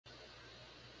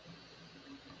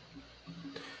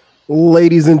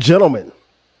Ladies and gentlemen,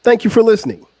 thank you for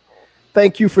listening.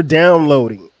 Thank you for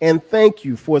downloading. And thank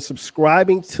you for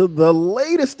subscribing to the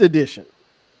latest edition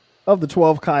of the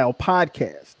 12 Kyle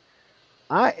podcast.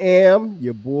 I am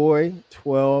your boy,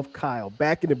 12 Kyle,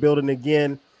 back in the building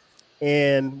again.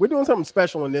 And we're doing something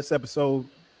special in this episode.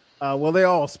 Well, they're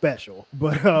all special,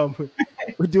 but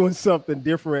we're doing something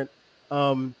different.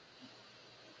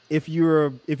 If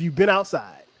you've been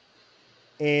outside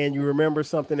and you remember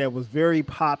something that was very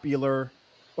popular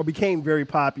or became very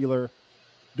popular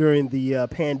during the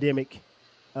pandemic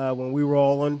when we were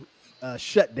all on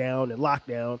shutdown and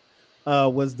lockdown,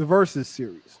 was the Versus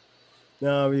series.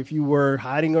 Now, if you were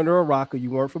hiding under a rock or you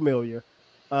weren't familiar,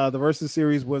 the Versus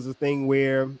series was a thing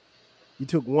where you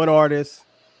took one artist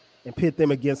and pit them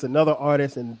against another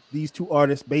artist, and these two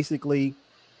artists basically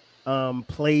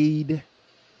played,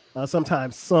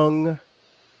 sometimes sung,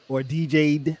 or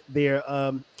DJ'd their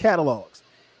catalogs.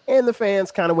 And the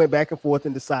fans kind of went back and forth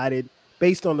and decided,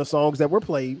 based on the songs that were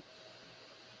played,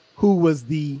 who was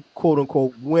the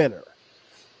quote-unquote winner.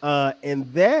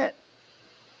 And that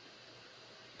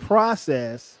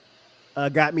process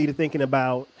got me to thinking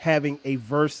about having a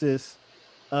versus,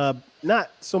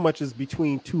 not so much as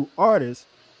between two artists,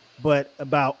 but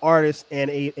about artists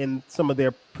and some of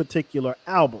their particular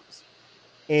albums.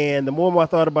 And the more and more I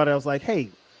thought about it, I was like,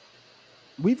 hey,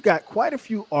 we've got quite a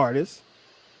few artists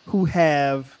who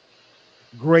have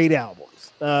great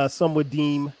albums. Some would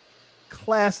deem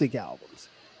classic albums.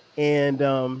 And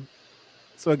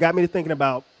so it got me to thinking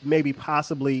about maybe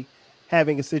possibly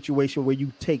having a situation where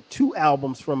you take two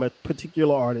albums from a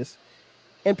particular artist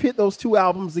and pit those two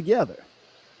albums together.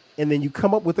 And then you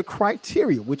come up with a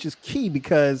criteria, which is key,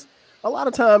 because a lot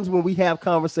of times when we have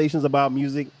conversations about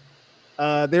music,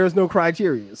 there is no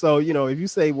criteria. So, if you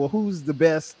say, well, who's the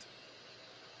best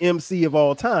MC of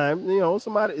all time,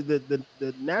 somebody,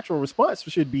 the natural response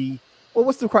should be, well,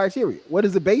 what's the criteria? What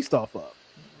is it based off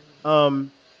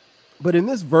of? But in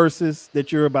this versus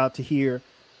that you're about to hear,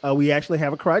 we actually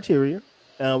have a criteria.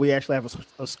 We actually have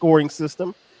a scoring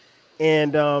system.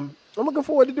 And I'm looking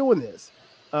forward to doing this.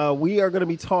 We are going to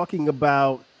be talking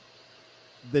about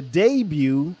the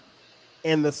debut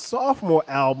and the sophomore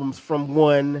albums from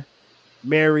one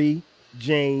Mary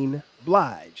J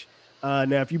Blige.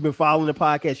 Now, if you've been following the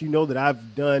podcast, you know that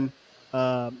I've done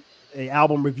an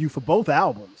album review for both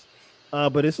albums,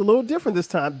 but it's a little different this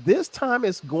time. This time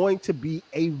it's going to be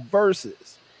a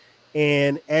versus.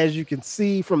 And as you can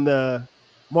see from the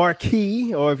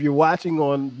marquee, or if you're watching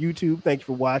on YouTube, thank you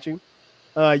for watching.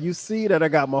 You see that I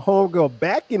got my homegirl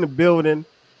back in the building.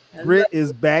 Britt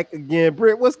is back again.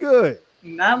 Britt, what's good?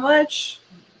 Not much.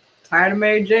 Tired of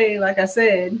Mary J, like I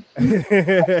said.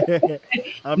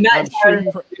 I'm sure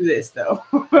you do this though.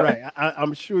 Right.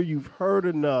 I'm sure you've heard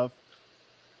enough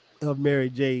of Mary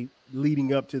J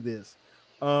leading up to this.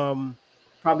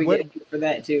 Probably get hate for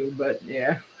that too, but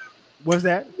yeah. What's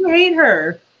that? You hate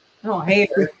her. I don't hate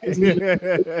her.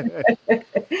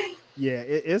 Yeah,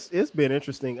 it's been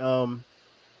interesting. You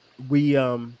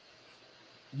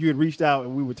had reached out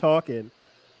and we were talking,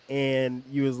 and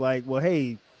you was like, well,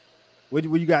 hey, what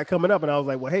you got coming up? And I was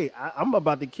like, well, hey, I'm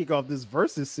about to kick off this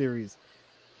Versus series.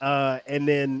 And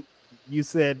then you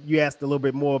said, you asked a little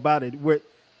bit more about it. What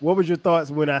was your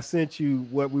thoughts when I sent you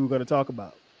what we were going to talk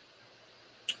about?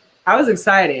 I was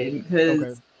excited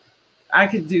because I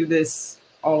could do this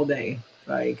all day.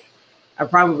 Like, I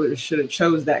probably should have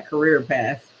chose that career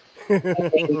path.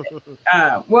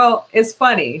 Well, it's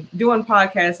funny doing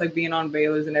podcasts, like being on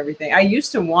Baylor's and everything. I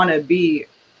used to want to be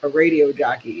a radio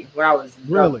jockey when I was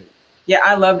really. Yeah,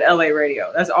 I loved LA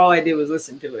radio. That's all I did was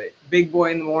listen to it. Big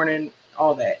Boy in the Morning,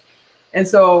 all that. And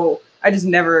so I just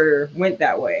never went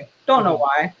that way. Don't know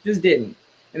why, just didn't.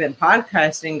 And then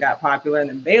podcasting got popular, and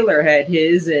then Baylor had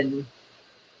his, and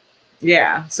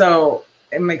yeah, so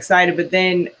I'm excited. But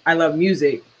then I love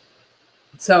music.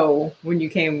 So when you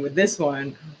came with this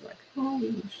one, I was like,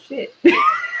 holy shit.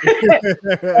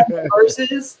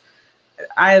 Versus,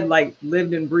 I had like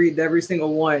lived and breathed every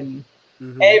single one.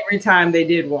 Every time they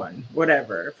did one,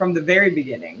 whatever, from the very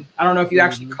beginning. I don't know if you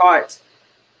actually caught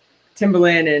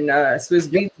Timberland and Swiss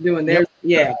Beats doing theirs.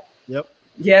 Yeah.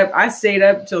 Yep. I stayed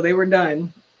up till they were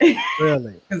done.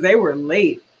 Really? Because they were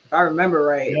late, if I remember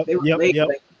right. They were late.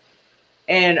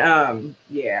 And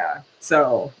yeah.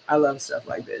 So I love stuff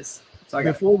like this. So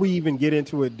before we even get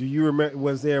into it, do you remember?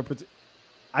 Was there?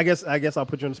 I guess I'll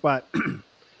put you on the spot.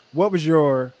 What was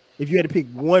your? If you had to pick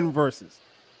one versus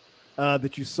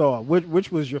that you saw,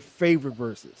 which was your favorite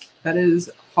versus? That is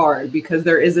hard because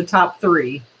there is a top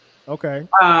three. Okay.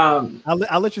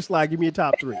 I'll let you slide. Give me a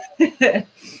top three.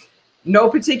 No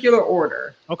particular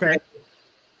order. Okay.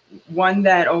 one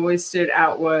that always stood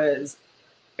out was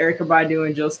Erykah Badu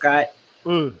and Jill Scott.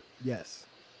 Yes.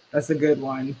 That's a good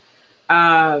one.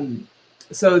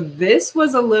 So this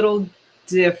was a little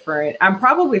different. I'm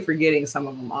probably forgetting some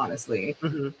of them, honestly.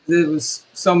 It was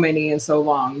so many and so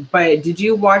long. But did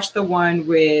you watch the one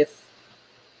with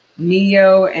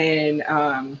Neo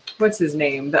and what's his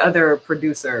name? The other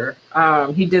producer.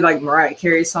 He did like Mariah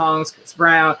Carey songs, Chris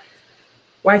Brown.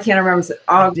 Why can't I remember?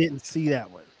 I didn't see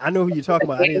that one. I know who you're talking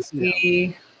about. I didn't see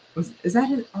that one. Is that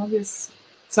in August?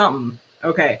 Something.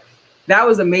 Okay. That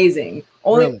was amazing.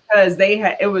 Only because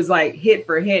it was like hit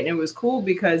for hit, and it was cool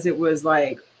because it was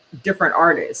like different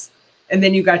artists. And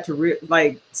then you got to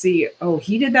see, oh,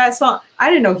 he did that song. I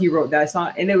didn't know he wrote that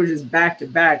song. And it was just back to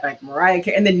back, like Mariah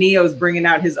Carey. And then Neo's bringing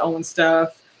out his own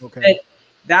stuff. Okay. And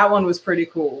that one was pretty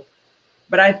cool.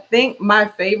 But I think my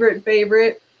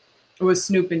favorite was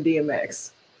Snoop and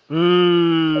DMX. The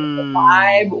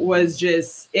vibe was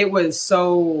just, it was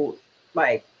so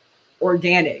like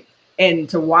organic. And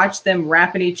to watch them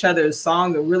rapping each other's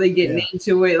songs and really getting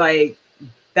into it, like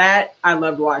that, I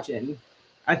loved watching.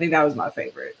 I think that was my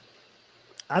favorite.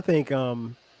 I think, wow,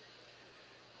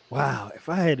 if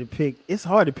I had to pick, it's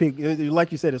hard to pick.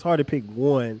 Like you said, it's hard to pick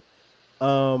one.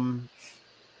 I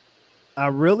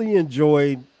really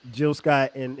enjoyed Jill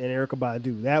Scott and Erykah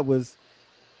Badu.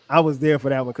 I was there for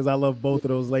that one because I love both of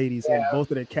those ladies and both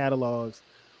of their catalogs.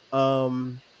 What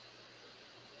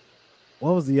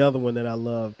was the other one that I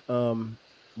loved?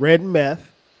 Red and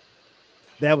Meth.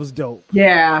 That was dope.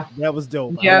 Yeah. That was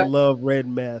dope. Yep. I love Red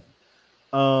and Meth.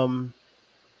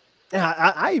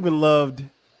 I even loved,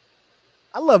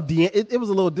 it was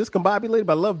a little discombobulated,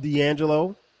 but I love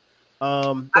D'Angelo.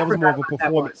 That was more of a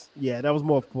performance. Yeah, that was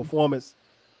more of a performance.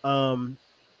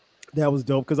 That was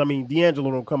dope because I mean D'Angelo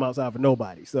don't come outside for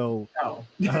nobody. So, so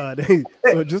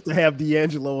just to have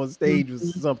D'Angelo on stage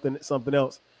was something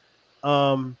else.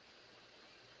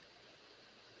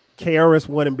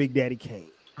 KRS-One and Big Daddy Kane.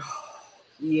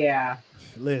 Yeah.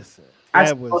 Listen, I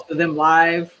saw both of them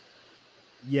live.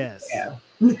 Yes. Yeah.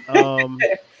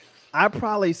 I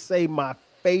probably say my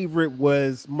favorite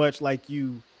was much like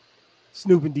you,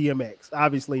 Snoop and DMX.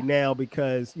 Obviously now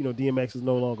because DMX is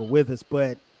no longer with us,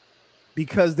 but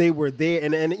because they were there,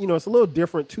 and it's a little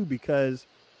different too because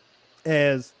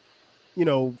as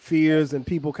fears and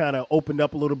people kind of opened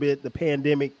up a little bit, the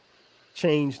pandemic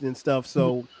changed and stuff.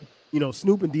 So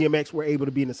Snoop and DMX were able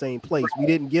to be in the same place. We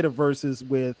didn't get a versus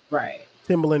with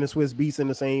Timbaland and Swizz Beatz in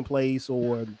the same place,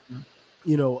 or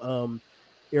Erykah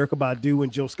Badu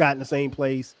and Jill Scott in the same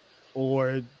place,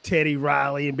 or Teddy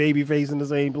Riley and Babyface in the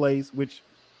same place. Which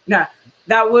that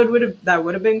would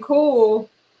have been cool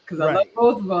because I love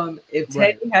both of them. If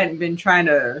Teddy hadn't been trying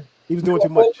to, he was doing too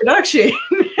much production.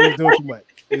 He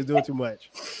was doing too much.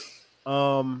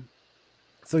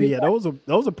 So yeah, those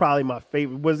are probably my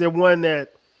favorite. Was there one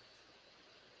that?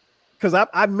 Because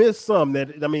I missed some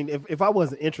that, I mean, if I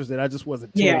wasn't interested, I just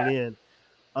wasn't tuning in.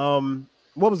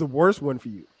 What was the worst one for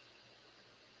you?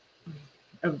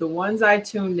 Of the ones I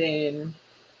tuned in,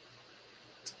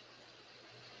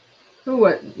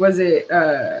 was it?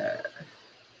 Oh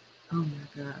my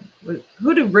God.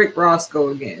 Who did Rick Ross go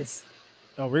against?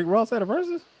 Oh, Rick Ross had a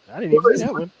versus? I didn't even see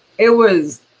that one. It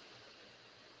was,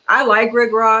 I like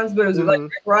Rick Ross, but it was like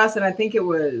Rick Ross, and I think it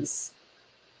was,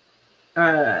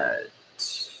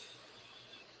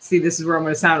 see, this is where I'm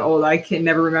going to sound old. I can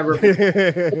never remember.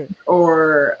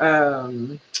 Or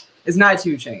it's not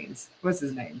 2 Chainz. What's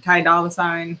his name? Ty Dolla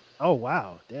 $ign. Oh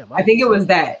wow, damn! I think it was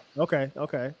that. Okay.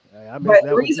 But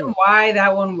the reason why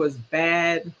that one was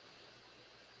bad,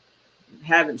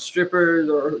 having strippers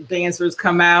or dancers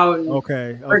come out. And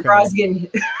Rick Ross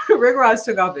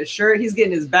took off his shirt. He's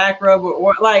getting his back rubbed,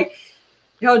 or like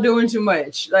y'all doing too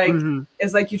much. Like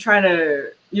it's like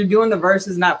you're doing the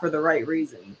verses not for the right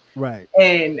reason. Right.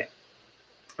 And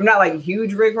I'm not like a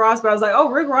huge Rick Ross, but I was like,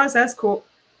 oh, Rick Ross, that's cool.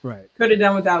 Right. Could have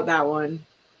done without that one.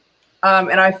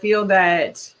 And I feel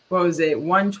that,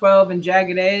 112 and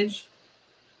Jagged Edge,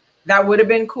 that would have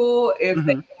been cool if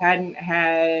they hadn't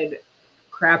had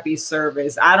crappy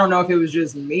service. I don't know if it was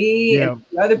just me and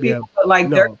the other people, but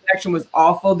their connection was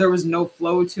awful. There was no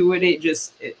flow to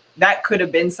it. That could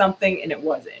have been something, and it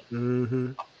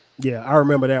wasn't. Yeah, I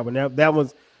remember that one.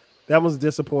 That was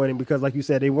disappointing because, like you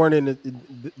said, they weren't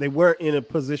in a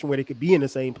position where they could be in the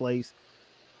same place,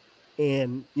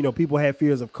 and people had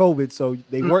fears of COVID, so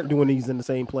they weren't doing these in the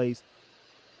same place.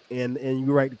 And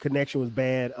you're right, the connection was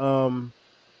bad. What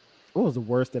was the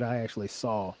worst that I actually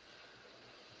saw?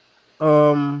 It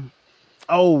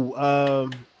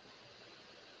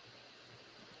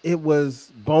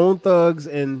was Bone Thugs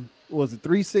and what was it,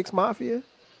 3-6 Mafia?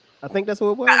 I think that's what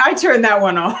it was. I turned that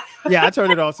one off. Yeah, I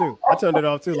turned it off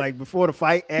too. Like before the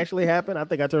fight actually happened, I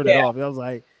think I turned it off. I was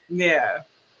like, yeah.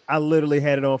 I literally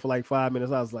had it on for like 5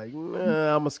 minutes. I was like,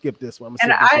 nah, I'm gonna skip this one.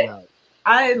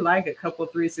 I like a couple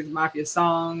 3 6 Mafia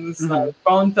songs, like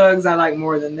Bone Thugs. I like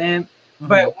more than them.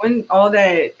 But when all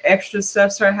that extra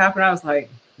stuff started happening, I was like,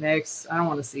 next, I don't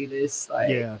want to see this. Like,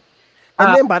 yeah.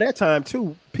 And then by that time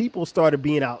too, people started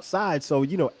being outside. So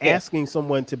asking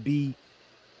someone to be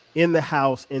in the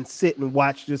house and sit and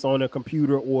watch this on a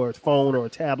computer or a phone or a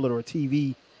tablet or a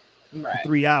TV for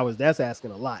 3 hours, that's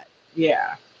asking a lot.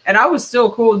 Yeah. And I was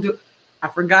still cool. I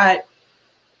forgot.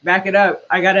 Back it up.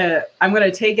 I'm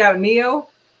gonna take out Neo.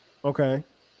 Okay.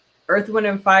 Earth, Wind,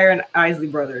 and Fire and Isley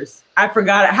Brothers. I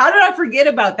forgot it. How did I forget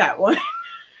about that one?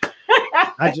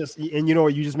 You just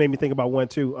made me think about one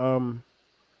too.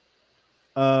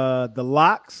 The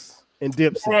Locks and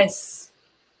Dipset. Yes.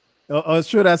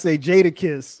 Should I say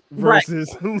Jadakiss versus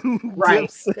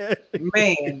Dipset?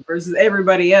 Man, versus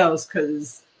everybody else,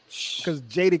 because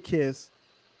Jadakiss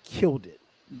killed it.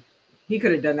 He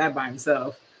could have done that by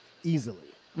himself. Easily.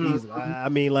 I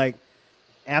mean, like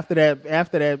after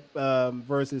that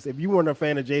versus, if you weren't a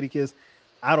fan of Jadakiss,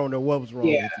 I don't know what was wrong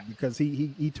with you, because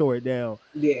he tore it down.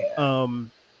 Yeah.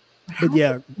 But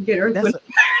yeah,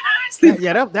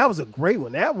 that was a great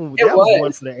one. That was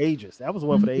one for the ages. That was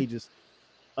one for the ages.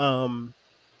 Oh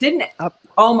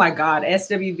my God,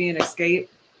 SWV and Escape.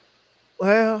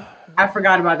 Well, I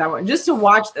forgot about that one. Just to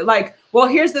watch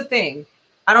here's the thing.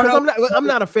 I don't know. I'm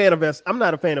not a fan of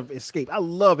Escape. I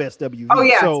love SWV. Oh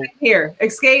yeah, same here.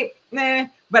 Escape, nah.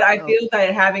 But I feel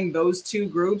that having those two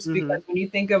groups, because when you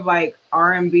think of like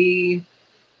R&B,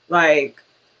 like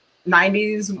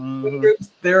 90s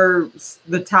groups, they're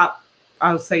the top.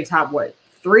 I would say top what,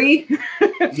 3?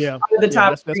 Yeah, the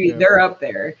top 3. They're up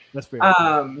there. That's fair.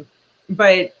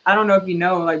 But I don't know if you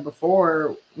know, like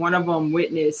before, one of them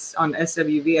witnessed on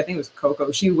SWV, I think it was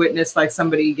Coco, she witnessed like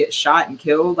somebody get shot and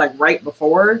killed like right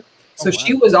before. So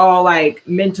she was all like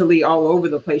mentally all over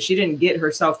the place. She didn't get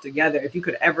herself together. If you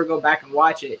could ever go back and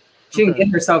watch it, she didn't get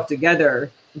herself together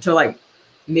until like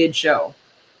mid-show.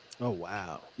 Oh,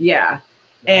 wow. Yeah.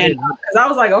 And because I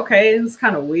was like, okay, it's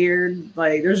kind of weird.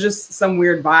 Like there's just some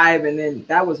weird vibe. And then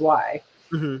that was why.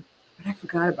 But I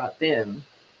forgot about them.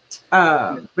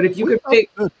 But if you could pick,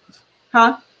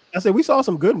 I said we saw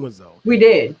some good ones though. We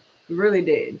did, we really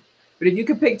did. But if you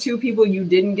could pick 2 people you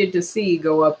didn't get to see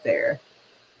go up there,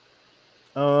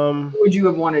 who would you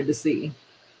have wanted to see?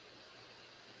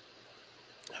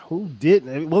 Who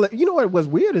didn't? Well, you know what was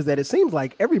weird is that it seems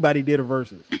like everybody did a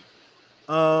versus.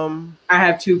 I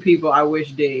have 2 people I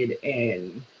wish did,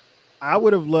 and I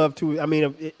would have loved to. I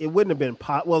mean, it wouldn't have been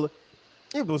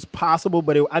it was possible,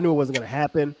 but I knew it wasn't going to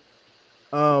happen.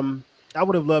 I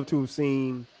would have loved to have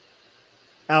seen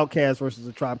Outkast versus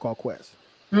A Tribe Called Quest.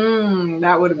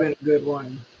 That would have been a good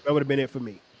one. That would have been it for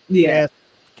me. Yeah.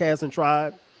 Cass and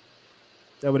Tribe.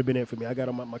 That would have been it for me. I got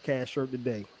on my Cass shirt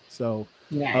today. So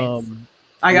nice.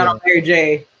 I got on Mary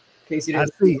J. In case you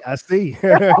didn't I see.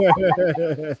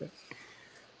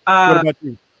 What about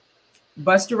you?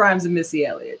 Busta Rhymes and Missy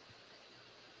Elliott.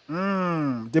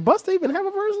 Did Busta even have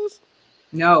a versus?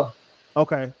 No.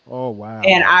 Okay. Oh wow.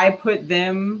 And I put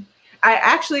them.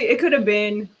 It could have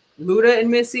been Luda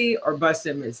and Missy or Busta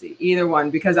and Missy, either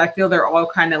one, because I feel they're all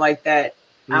kind of like that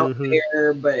out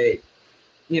there, but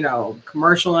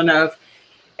commercial enough.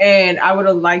 And I would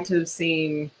have liked to have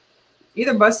seen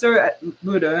either Busta or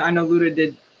Luda. I know Luda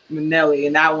did Nelly,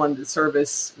 and that one, the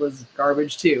service was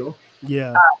garbage too.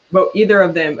 Yeah. But either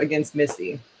of them against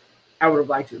Missy, I would have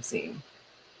liked to have seen.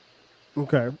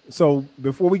 Okay. So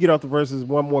before we get off the verses,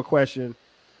 one more question.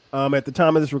 At the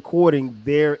time of this recording,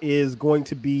 there is going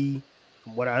to be,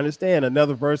 from what I understand,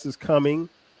 another versus coming.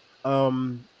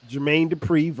 Jermaine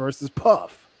Dupri versus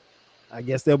Puff. I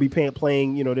guess they'll be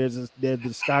playing, there's the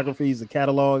discographies, the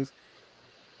catalogs.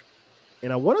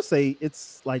 And I want to say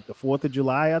it's like the 4th of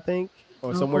July, I think,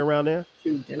 or somewhere around there.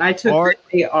 Shoot, and I took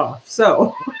the day off.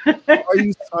 So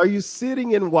are you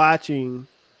sitting and watching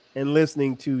and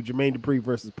listening to Jermaine Dupri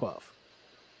versus Puff?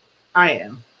 I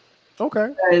am. Okay.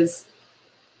 Because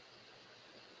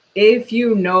if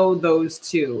you know those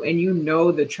two and you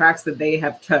know the tracks that they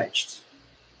have touched,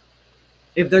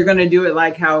 if they're going to do it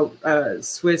like how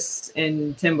Swiss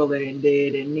and Timbaland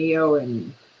did, and Neo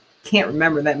and can't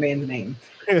remember that man's name,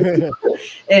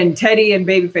 and Teddy and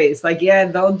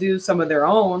Babyface, they'll do some of their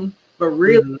own, but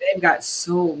really they've got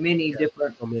so many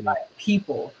different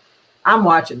people. I'm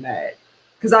watching that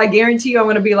because I guarantee you I'm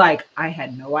going to be like, I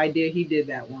had no idea he did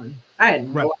that one. I had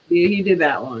no idea he did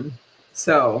that one.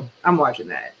 So I'm watching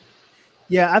that.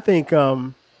 Yeah, I think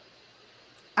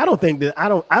I don't think that I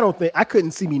don't think I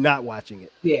couldn't see me not watching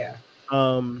it. Yeah.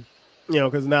 You know,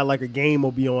 because not like a game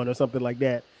will be on or something like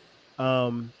that.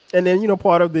 And then, you know,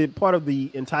 part of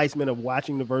the enticement of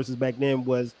watching the verses back then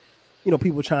was, you know,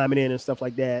 people chiming in and stuff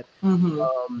like that.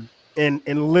 And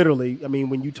literally, I mean,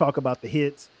 when you talk about the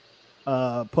hits,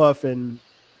 Puff and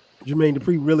Jermaine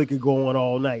Dupri really could go on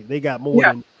all night. They got more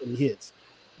than hits.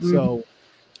 So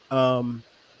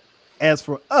as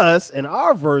for us and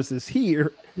our verses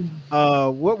here,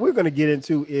 what we're going to get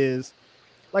into is,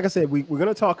 like I said, we're going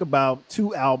to talk about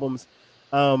two albums.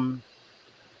 A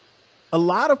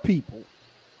lot of people,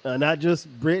 not just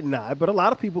Britt and I, but a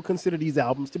lot of people consider these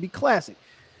albums to be classic.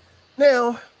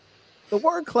 Now, the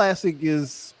word classic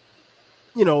is,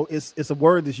 you know, it's a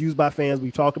word that's used by fans.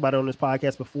 We've talked about it on this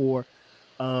podcast before.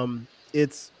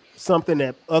 It's something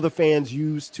that other fans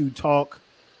use to talk,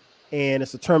 and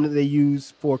it's a term that they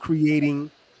use for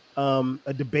creating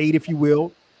a debate, if you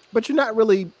will. But you're not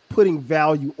really putting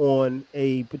value on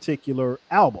a particular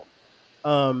album.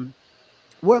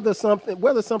 Whether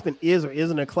something is or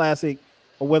isn't a classic,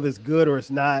 or whether it's good or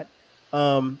it's not,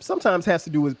 sometimes has to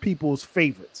do with people's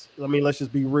favorites. I mean, let's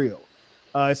just be real.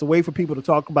 It's a way for people to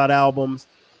talk about albums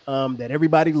that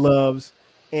everybody loves,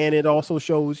 and it also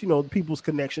shows, you know, people's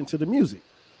connection to the music.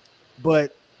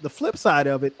 But the flip side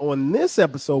of it, on this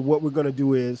episode, what we're going to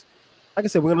do is, like I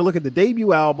said, we're going to look at the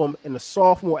debut album and the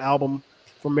sophomore album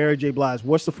from Mary J Blige,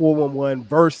 What's the 411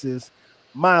 versus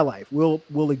My Life.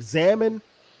 We'll examine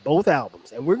both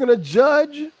albums, and we're going to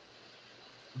judge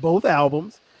both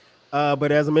albums.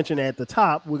 But as I mentioned at the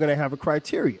top, we're going to have a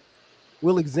criteria.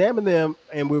 We'll examine them,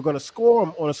 and we're going to score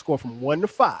them on a score from 1 to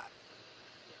 5.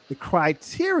 The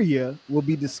criteria will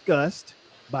be discussed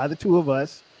by the two of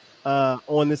us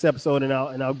on this episode, and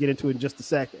I'll get into it in just a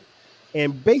second.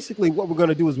 And basically what we're going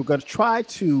to do is we're going to try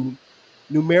to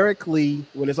numerically,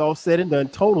 when it's all said and done,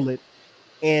 total it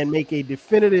and make a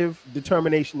definitive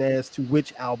determination as to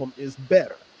which album is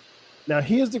better. Now,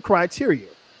 here's the criteria.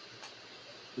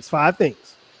 It's 5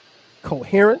 things: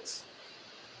 coherence,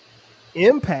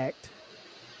 impact,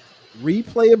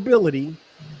 replayability,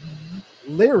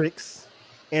 lyrics,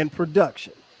 and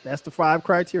production. That's the 5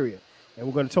 criteria. And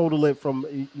we're going to total it you're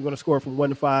going to score from 1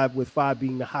 to 5, with 5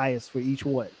 being the highest for each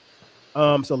one.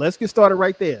 So let's get started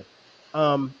right there.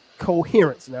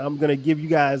 Coherence. Now I'm going to give you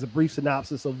guys a brief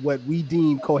synopsis of what we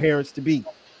deem coherence to be.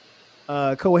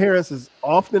 Coherence is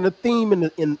often a theme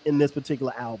in this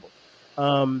particular album.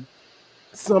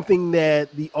 Something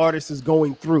that the artist is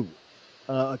going through.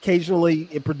 Occasionally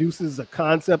it produces a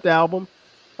concept album,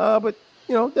 but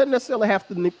you know, doesn't necessarily have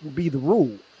to be the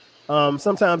rule.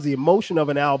 Sometimes the emotion of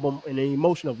an album and the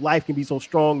emotion of life can be so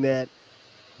strong that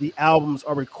the albums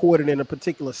are recorded in a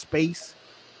particular space,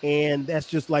 and that's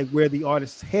just like where the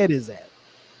artist's head is at.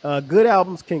 Good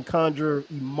albums can conjure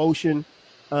emotion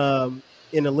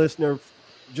in a listener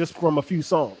just from a few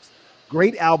songs.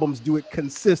 Great albums do it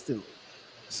consistently.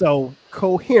 So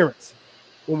coherence.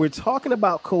 When we're talking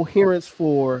about coherence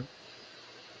for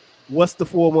What's the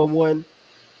 411,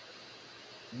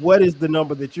 what is the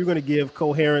number that you're going to give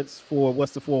coherence for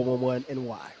What's the 411 and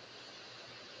why?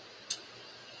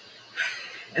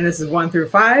 And this is 1 through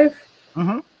 5?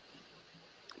 Mm-hmm.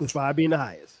 With 5 being the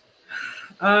highest.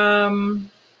 Oh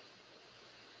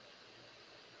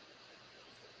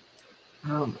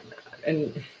my God.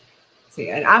 And see,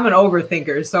 and I'm an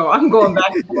overthinker, so I'm going back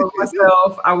and forth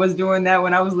myself. I was doing that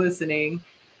when I was listening.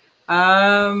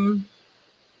 I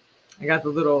got the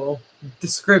little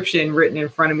description written in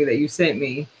front of me that you sent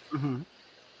me. Mm-hmm.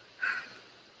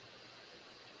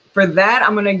 For that,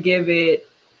 I'm gonna give it.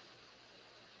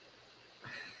 Oh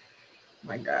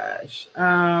my gosh,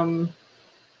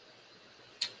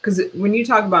 because when you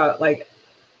talk about like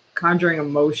conjuring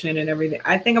emotion and everything,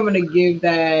 I think I'm gonna give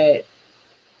that.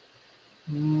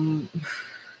 Can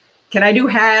I do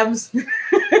halves? Yeah,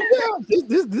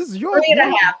 this is your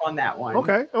 3.5 on that one.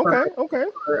 Okay.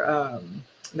 For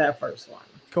that first one.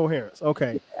 Coherence.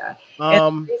 Okay. Yeah.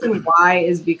 And the reason why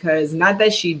is because not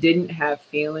that she didn't have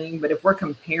feeling, but if we're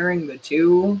comparing the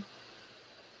two,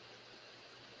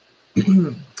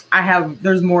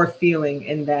 there's more feeling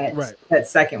in that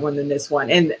second one than this one.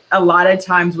 And a lot of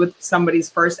times with somebody's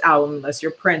first album, unless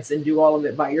you're Prince and do all of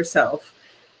it by yourself,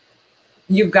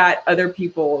 you've got other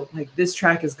people like, this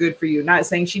track is good for you. Not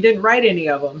saying she didn't write any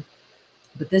of them,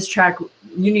 but this track,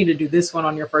 you need to do this one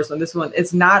on your first one. This one,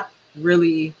 it's not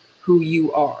really who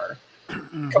you are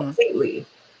completely.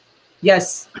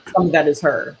 Yes, some of that is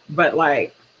her, but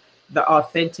like the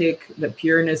authentic, the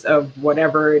pureness of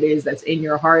whatever it is that's in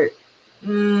your heart,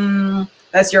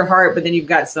 that's your heart, but then you've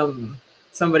got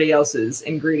somebody else's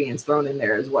ingredients thrown in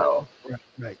there as well.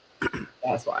 Right.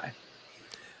 That's why.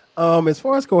 As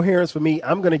far as coherence for me,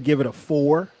 I'm gonna give it a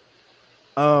 4.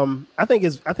 I think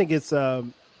it's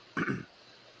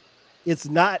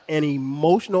not an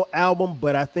emotional album,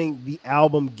 but I think the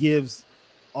album gives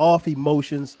off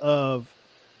emotions of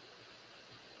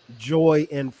joy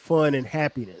and fun and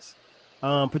happiness.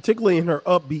 Particularly in her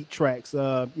upbeat tracks,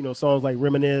 songs like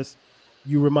Reminisce,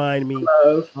 You Remind Me,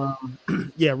 Love.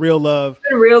 yeah, Real Love.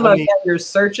 In real I love, mean, yeah, you're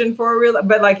searching for a real love,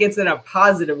 but like it's in a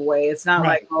positive way. It's not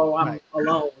right, like, oh, I'm right.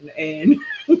 alone and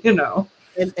you know.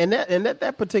 And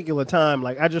that particular time,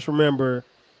 like I just remember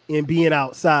in being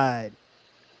outside,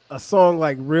 a song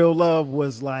like Real Love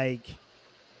was like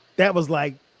that was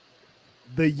like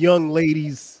the young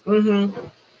ladies,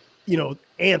 Mm-hmm.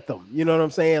 anthem. You know what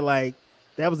I'm saying? Like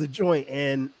that was a joint.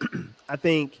 And I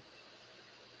think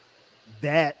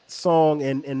that song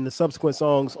and the subsequent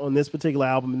songs on this particular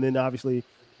album, and then obviously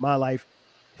My Life,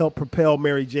 helped propel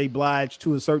Mary J. Blige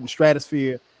to a certain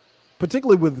stratosphere,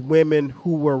 particularly with women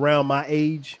who were around my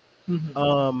age, Mm-hmm.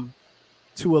 um,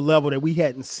 to a level that we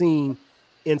hadn't seen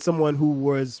in someone who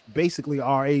was basically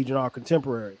our age and our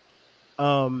contemporary.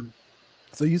 Um,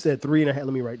 so you said 3.5. Let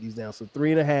me write these down. So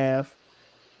 3.5,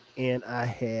 and I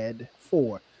had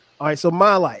 4. All right. So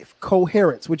My Life,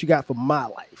 coherence. What you got for My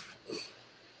Life?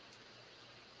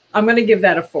 I'm gonna give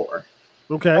that a 4.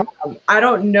 Okay. I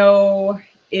don't know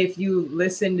if you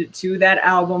listened to that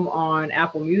album on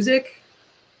Apple Music,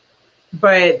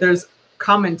 but there's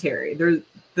commentary. There's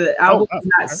the album is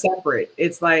not Okay. separate.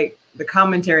 It's like the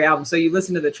commentary album. So you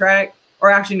listen to the track,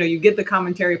 or actually no, you get the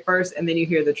commentary first and then you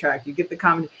hear the track. You get the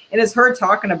comment, and it's her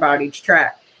talking about each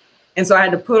track. And so I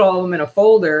had to put all of them in a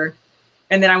folder,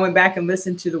 and then I went back and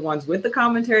listened to the ones with the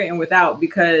commentary and without,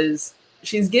 because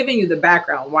she's giving you the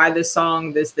background, why this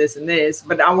song, this, and this.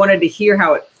 But I wanted to hear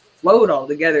how it flowed all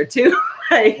together too.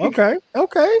 Like, Okay.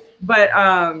 but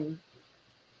I'll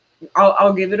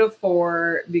give it a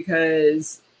 4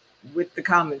 because with the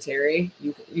commentary,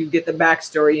 you get the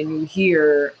backstory and you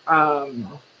hear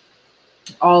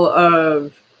all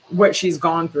of what she's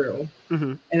gone through.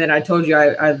 Mm-hmm. And then I told you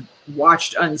I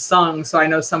watched Unsung, so I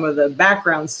know some of the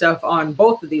background stuff on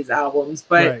both of these albums.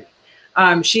 But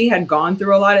Right. she had gone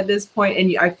through a lot at this point,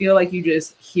 and I feel like you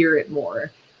just hear it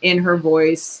more in her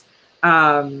voice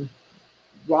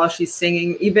while she's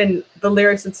singing, even the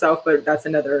lyrics itself, but that's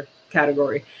another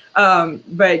category.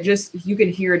 But just you can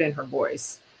hear it in her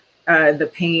voice, the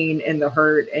pain and the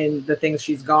hurt and the things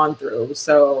she's gone through.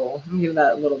 So I'm giving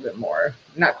that a little bit more.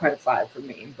 Not quite a 5 for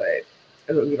me, but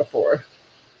it'll be a 4.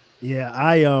 Yeah,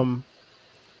 I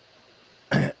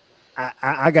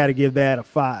got to give that a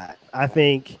 5. I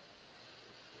think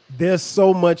there's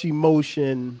so much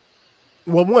emotion.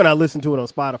 Well, one, I listened to it on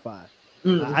Spotify.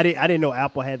 I didn't know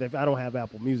Apple had that. I don't have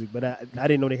Apple Music, but I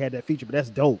didn't know they had that feature. But that's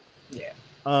dope. Yeah.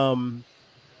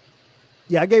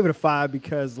 Yeah, I gave it a 5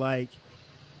 because like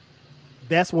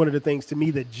that's one of the things to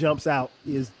me that jumps out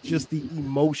is just the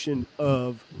emotion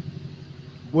of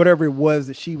whatever it was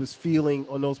that she was feeling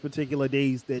on those particular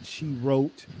days that she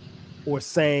wrote or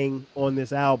sang on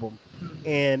this album.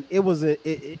 And it was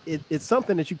it's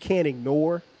something that you can't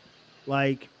ignore.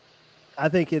 Like I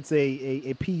think it's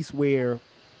a piece where,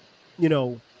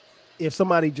 if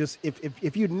somebody just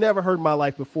if you'd never heard My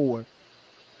Life before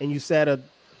and you sat a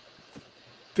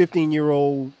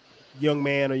 15-year-old young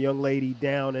man or young lady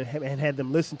down and had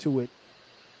them listen to it,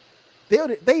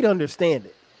 they'd understand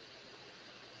it.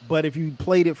 But if you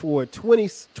played it for a 20,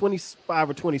 25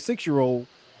 or 26-year-old,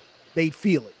 they'd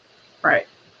feel it. Right.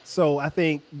 So I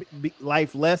think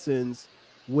life lessons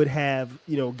would have,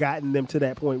 gotten them to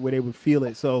that point where they would feel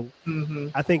it. So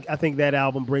I think that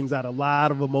album brings out a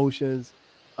lot of emotions.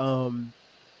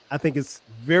 I think it's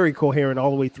very coherent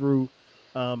all the way through.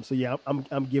 So yeah,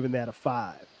 I'm giving that a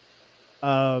 5.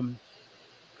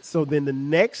 So then the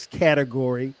next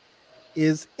category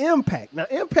is impact. Now,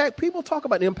 impact, people talk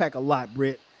about impact a lot,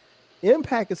 Britt.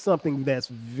 Impact is something that's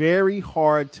very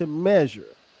hard to measure.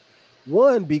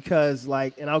 One, because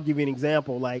and I'll give you an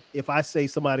example. Like if I say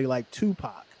somebody like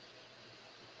Tupac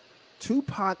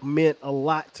meant a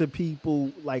lot to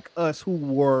people like us who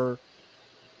were,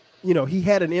 he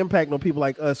had an impact on people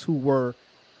like us who were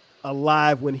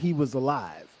alive when he was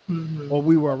alive. Or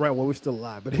we were around. Well, we're still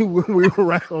alive, but we were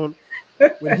around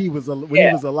when he was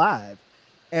he was alive,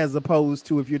 as opposed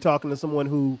to if you're talking to someone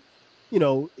who,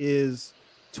 is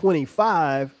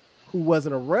 25, who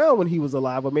wasn't around when he was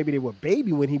alive, or maybe they were a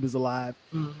baby when he was alive,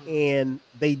 and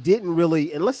they didn't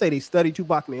really. And let's say they study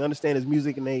Tupac and they understand his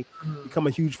music and they become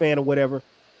a huge fan or whatever,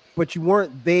 but you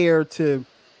weren't there to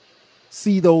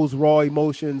see those raw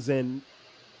emotions and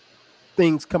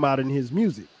things come out in his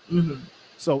music.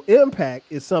 So impact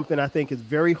is something I think is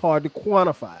very hard to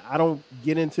quantify. I don't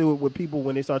get into it with people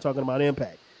when they start talking about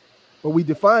impact, but we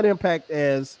define impact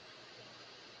as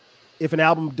if an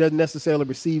album doesn't necessarily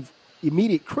receive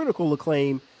immediate critical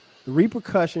acclaim, the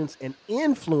repercussions and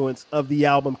influence of the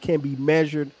album can be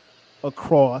measured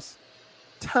across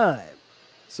time.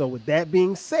 So with that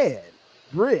being said,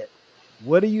 Britt,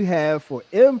 what do you have for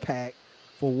impact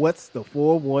for What's the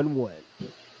 411?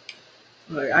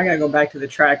 Look, I gotta go back to the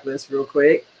track list real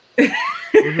quick.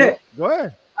 Mm-hmm. Go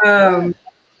ahead.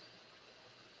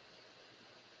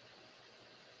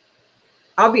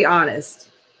 I'll be honest.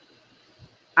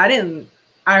 I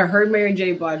heard Mary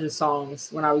J Blige's songs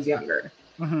when I was younger.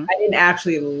 Mm-hmm. I didn't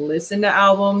actually listen to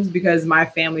albums because my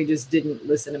family just didn't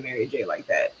listen to Mary J like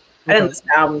that. I didn't listen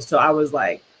to albums till I was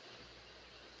like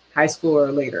high school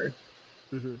or later.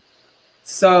 Mm-hmm.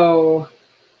 So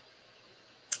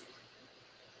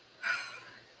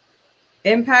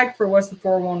impact for What's the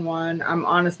 411? I'm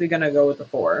honestly gonna go with the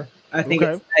 4. I think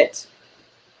it's set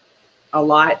a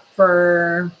lot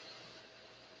for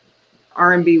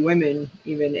R&B women,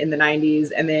 even in the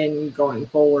 90s, and then going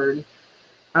forward.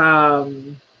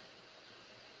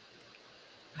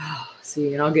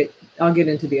 See, and I'll get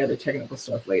into the other technical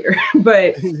stuff later.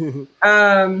 But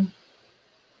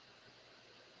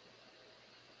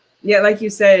yeah, like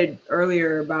you said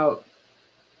earlier about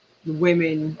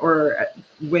women or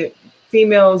with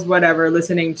females, whatever,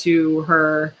 listening to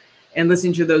her and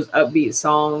listening to those upbeat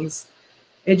songs,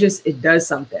 it does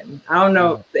something. I don't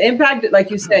know. The impact, like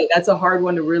you said, that's a hard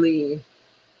one to really,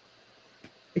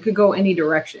 it could go any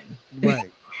direction.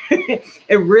 Right.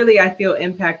 It really, I feel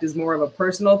impact is more of a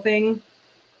personal thing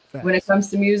when it comes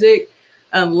to music,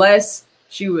 unless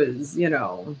she was,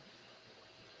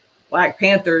 Black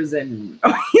Panthers and,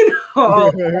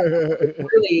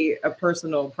 really a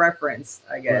personal preference,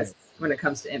 I guess, when it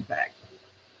comes to impact.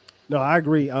 No, I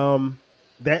agree.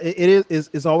 That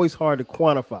it's always hard to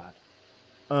quantify.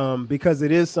 Because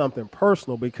it is something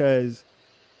personal, because,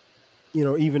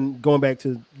 even going back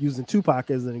to using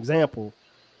Tupac as an example,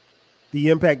 the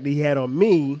impact that he had on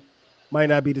me might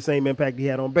not be the same impact he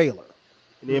had on Baylor.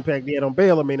 And the impact he had on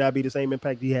Baylor may not be the same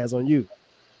impact he has on you.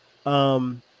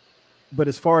 But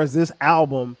as far as this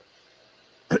album,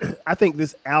 I think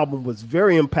this album was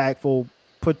very impactful,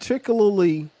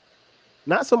 particularly,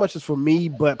 not so much as for me,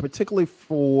 but particularly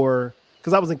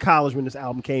because I was in college when this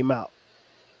album came out.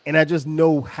 And I just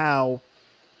know how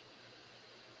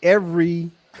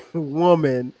every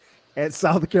woman at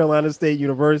South Carolina State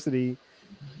University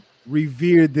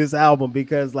revered this album,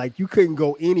 because like you couldn't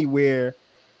go anywhere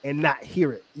and not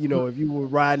hear it. If you were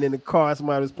riding in the car,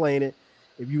 somebody was playing it.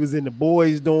 If you was in the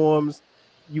boys' dorms,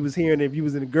 you was hearing it. If you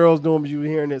was in the girls' dorms, you were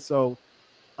hearing it. So,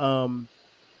 and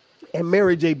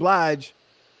Mary J Blige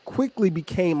quickly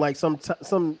became like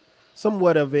somewhat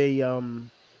of a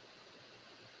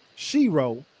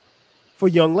shero for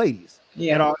young ladies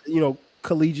at our,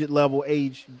 collegiate level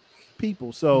age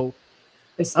people. So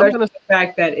especially the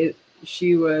fact that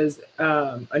she was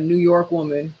a New York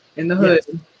woman in the hood.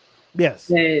 Yes.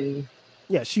 And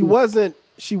yeah, she wasn't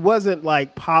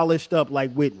like polished up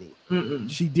like Whitney. Mm-mm.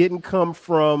 She didn't come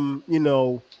from,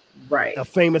 a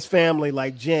famous family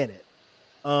like Janet.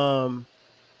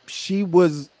 She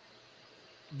was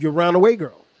your roundaway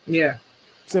girl. Yeah.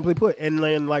 Simply put. And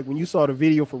then like when you saw the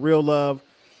video for Real Love,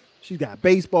 she's got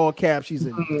baseball caps. She's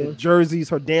in jerseys.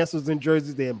 Her dancers in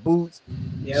jerseys. They're in boots.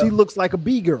 Yep. She looks like a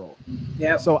B-girl.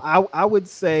 Yeah. So I would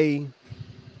say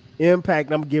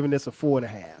impact, I'm giving this a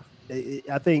 4.5.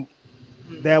 I think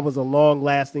that was a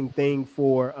long-lasting thing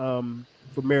for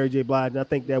Mary J Blige. And I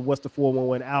think that What's the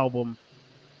 411 album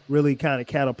really kind of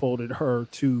catapulted her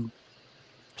to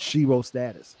shero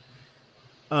status.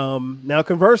 Now,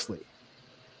 conversely,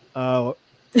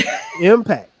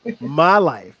 impact, My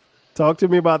Life. Talk to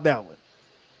me about that one.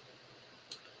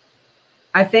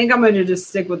 I think I'm going to just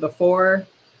stick with the 4.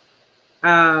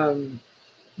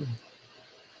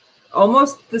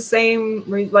 Almost the same,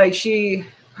 like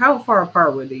how far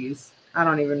apart were these? I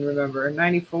don't even remember.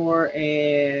 94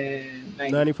 and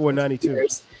 94, 92.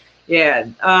 Years. Yeah.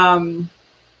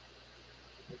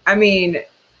 I mean,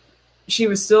 she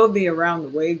was still the around the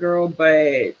way girl,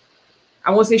 but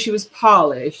I won't say she was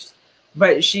polished,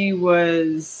 but she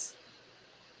was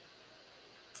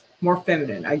more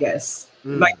feminine, I guess.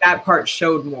 Like that part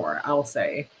showed more, I'll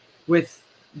say, with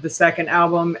the second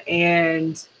album.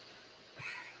 And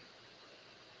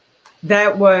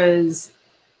that was,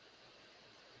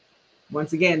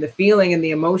 once again, the feeling and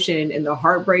the emotion and the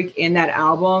heartbreak in that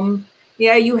album.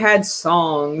 Yeah, you had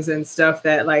songs and stuff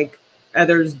that like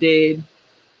others did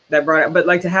that brought it, but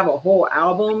like to have a whole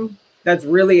album that's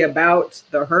really about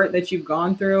the hurt that you've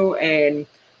gone through and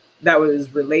that was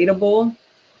relatable,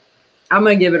 I'm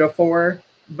gonna give it a 4.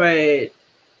 But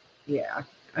yeah,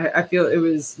 I feel it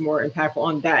was more impactful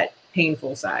on that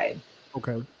painful side.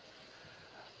 Okay.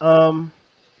 I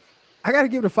gotta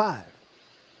give it a 5.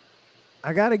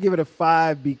 I gotta give it a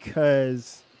 5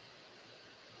 because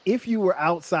if you were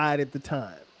outside at the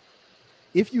time,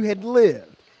 if you had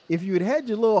lived, if you had had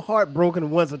your little heart broken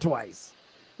once or twice,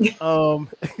 um,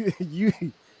 you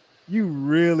you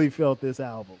really felt this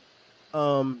album.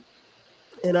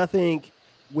 And I think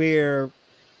where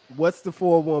What's the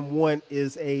 411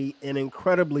 is an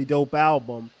incredibly dope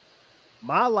album.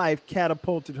 My life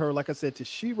catapulted her, like I said, to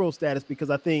shero status because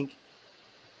I think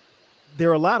there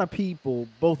are a lot of people,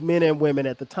 both men and women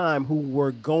at the time, who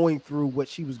were going through what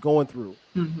she was going through.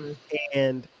 Mm-hmm.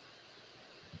 And,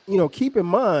 keep in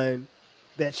mind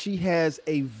that she has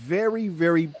a very,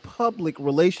 very public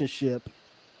relationship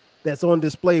that's on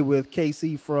display with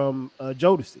KC from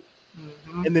Jodeci.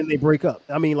 Mm-hmm. And then they break up.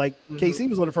 I mean, like KC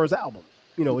was on the first album,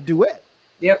 a duet.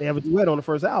 Yep. They have a duet on the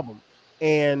first album.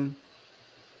 And,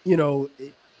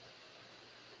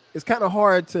 it's kind of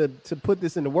hard to put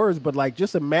this into words, but like,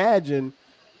 just imagine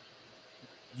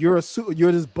you're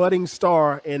this budding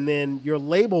star, and then your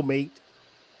label mate,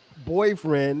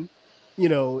 boyfriend,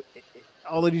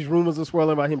 all of these rumors are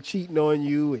swirling about him cheating on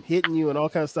you and hitting you and all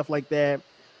kinds of stuff like that.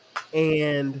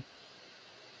 And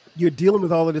you're dealing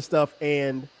with all of this stuff.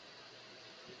 But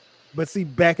see,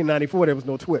 back in '94, there was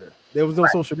no Twitter. There was no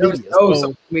social media.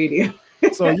 Social media.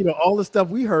 So, all the stuff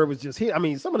we heard was just here. I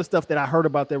mean, some of the stuff that I heard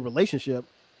about their relationship,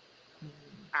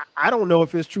 I don't know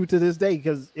if it's true to this day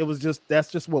because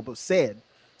that's just what was said.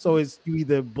 So you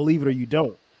either believe it or you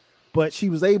don't. But she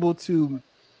was able to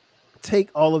take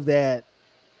all of that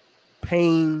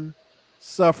pain,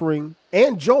 suffering,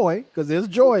 and joy, because there's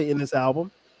joy in this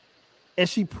album, and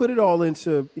she put it all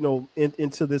into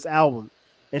into this album,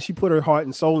 and she put her heart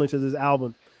and soul into this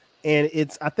album, and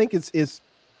I think it's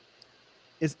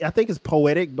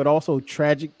poetic, but also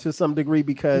tragic to some degree,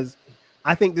 because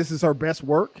I think this is her best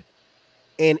work,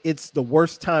 and it's the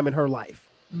worst time in her life.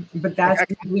 But that's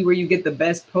probably where you get the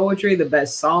best poetry, the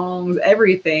best songs,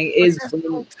 everything is.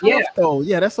 So tough, though.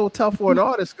 Yeah, that's so tough for an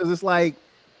artist, because it's like,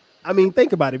 I mean,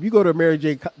 think about it. If you go to a Mary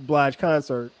J Blige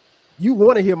concert, you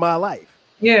want to hear My Life.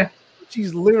 Yeah.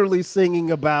 She's literally singing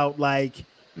about like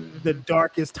the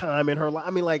darkest time in her life.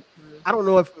 I mean, like, I don't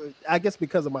know I guess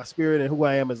because of my spirit and who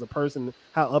I am as a person,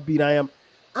 how upbeat I am,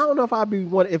 I don't know if I'd be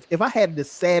one. If I had the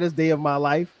saddest day of my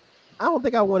life, I don't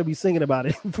think I want to be singing about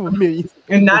it for millions.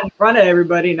 And not in front of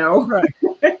everybody, no. Right.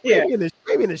 Yeah.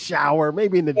 Maybe in the shower,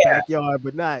 maybe in the backyard,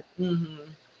 but not.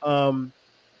 Mm-hmm.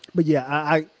 But yeah,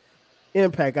 I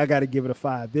Impact, I got to give it a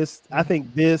 5. I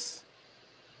think this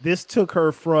took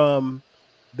her from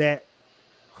that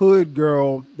hood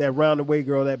girl, that roundaway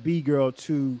girl, that B girl,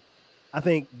 to, I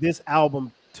think this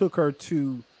album took her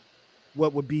to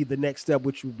what would be the next step,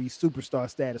 which would be superstar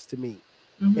status to me.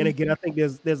 Mm-hmm. And again, I think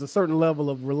there's a certain level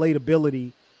of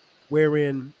relatability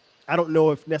wherein I don't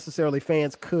know if necessarily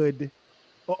fans could,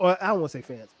 or I don't want to say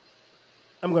fans.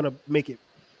 I'm going to make it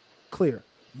clear.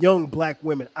 Young black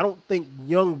women. I don't think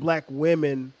young black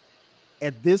women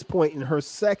at this point in her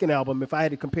second album, if I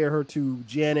had to compare her to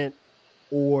Janet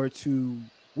or to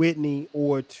Whitney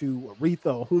or to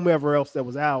Aretha or whomever else that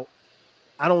was out,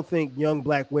 I don't think young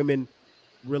black women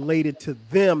related to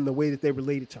them the way that they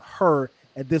related to her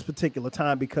at this particular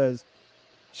time, because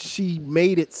she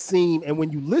made it seem, and when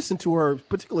you listen to her,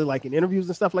 particularly like in interviews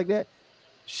and stuff like that,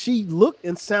 she looked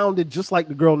and sounded just like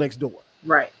the girl next door.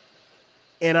 Right.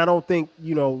 And I don't think,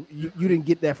 you didn't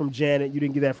get that from Janet. You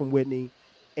didn't get that from Whitney.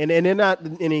 And they're not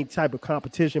in any type of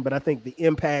competition, but I think the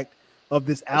impact of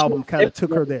this album kind of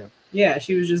took her there. Yeah,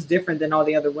 she was just different than all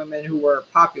the other women who were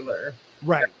popular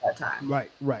right at that time.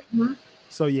 Right. Mm-hmm.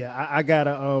 So yeah, I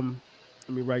gotta let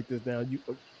me write this down.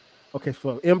 Okay,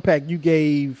 so Impact, you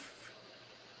gave,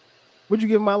 what'd you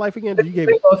give My Life again? You gave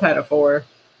we both had a 4.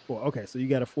 4. Okay, so you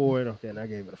got a 4, and okay, and I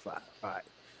gave it a 5. All right.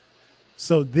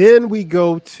 So then we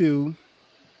go to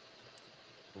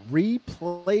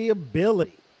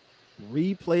replayability.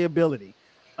 Replayability,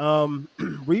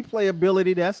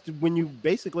 that's when you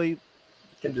basically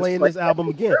playing this album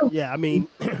again. Yeah, I mean,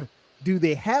 do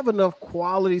they have enough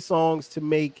quality songs to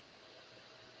make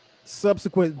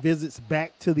subsequent visits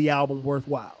back to the album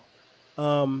worthwhile?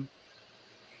 From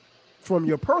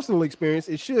your personal experience,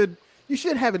 you should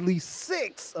have at least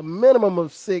 6, a minimum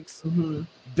of 6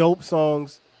 dope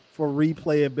songs for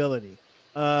replayability.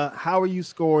 How are you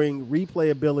scoring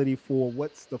replayability for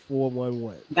What's the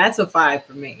 411? That's a 5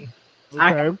 for me. Okay.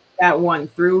 I got that one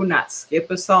through, not skip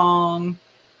a song,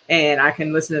 and I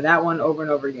can listen to that one over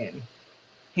and over again.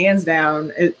 Hands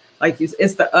down, it's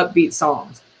the upbeat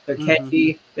songs. They're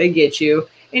catchy, they get you.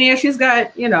 And yeah, she's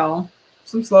got, you know,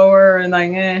 some slower and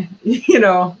like, you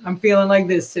know, I'm feeling like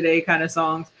this today kind of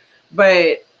songs.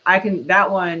 But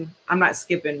that one, I'm not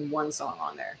skipping one song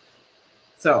on there.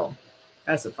 So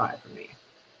that's a 5 for me.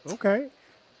 Okay.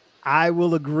 I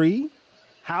will agree.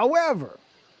 However,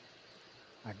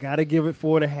 I got to give it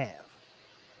 4.5.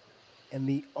 And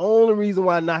the only reason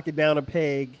why I knock it down a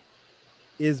peg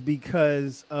is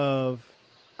because of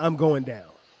I'm Going Down.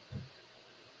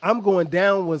 I'm Going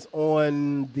Down was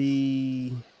on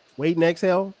the Wait and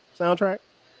Exhale soundtrack.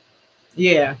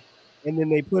 Yeah. And then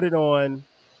they put it on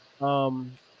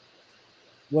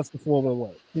what's the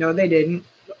 411? No, they didn't.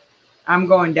 I'm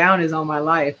Going Down is on My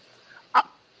Life.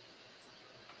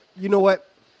 You know what?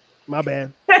 My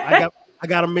bad. I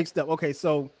got them mixed up. Okay,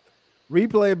 so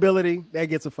replayability, that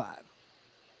gets a 5.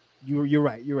 You're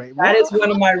right. You're right. That is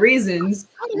one of my reasons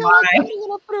why.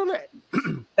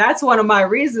 That's one of my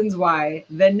reasons why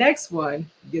the next one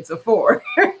gets a 4.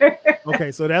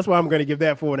 Okay, so that's why I'm going to give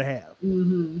that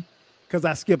 4.5. Because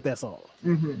I skipped that song.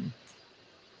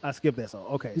 I skipped that song.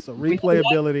 Okay, so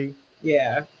replayability.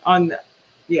 Yeah.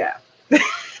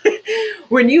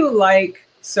 When you like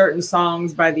certain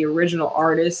songs by the original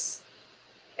artists,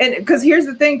 and because here's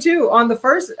the thing too, on the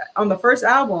first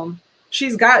album,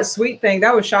 she's got Sweet Thing.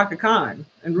 That was Shaka Khan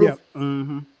and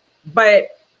Rufus.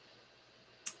 But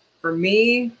for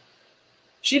me,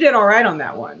 she did all right on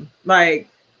that one. Like,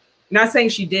 not saying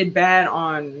she did bad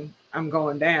on I'm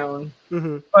Going Down,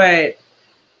 but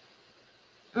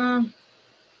and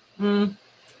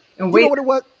wait, you know what it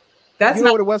was? That's you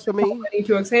know what it was for me? Waiting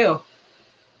to Exhale.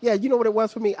 Yeah, you know what it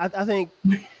was for me? I think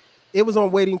it was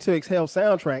on Waiting to Exhale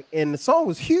soundtrack, and the song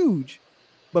was huge,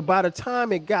 but by the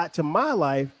time it got to My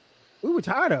Life, we were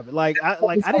tired of it. I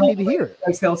didn't need to hear it.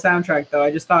 Exhale soundtrack, though. I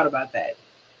just thought about that.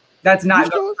 That's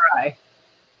not Gonna Cry.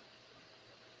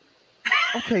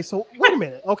 Okay, so wait a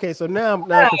minute. Okay, so now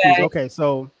I'm confused. Okay,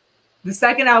 so the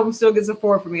second album still gets a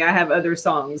 4 for me. I have other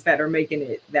songs that are making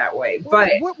it that way.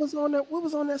 But what was on that? What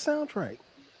was on that soundtrack?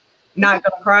 Not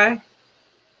Gonna Cry.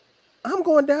 I'm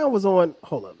Going Down was on.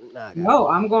 Hold up. No,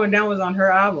 I'm Going Down was on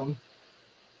her album.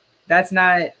 That's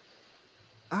not.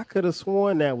 I could have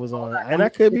sworn that was on, and I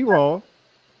could be wrong.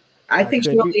 I think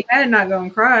she only had Not Gonna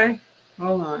Cry.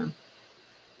 Hold on.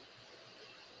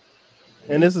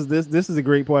 And this is a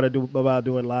great part about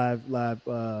doing live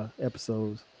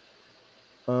episodes.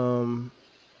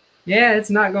 Yeah,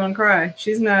 it's Not Gonna Cry.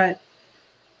 She's not.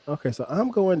 Okay, so I'm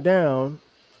Going Down.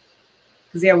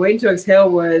 Because yeah, Waiting to Exhale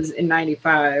was in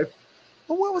 '95.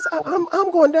 Well, what was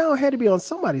I'm Going Down had to be on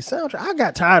somebody's soundtrack. I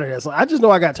got tired of that song. I just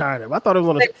know I got tired of it. I thought it was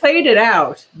on. They played it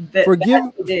out.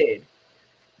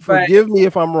 Forgive me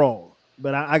if I'm wrong,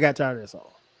 but I got tired of that song.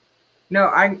 No,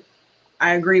 I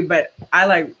agree, but I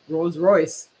like Rolls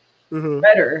Royce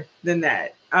better than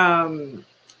that.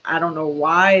 I don't know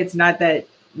why. It's not that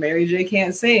Mary J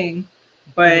can't sing,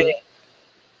 but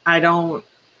I don't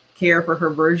care for her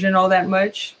version all that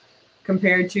much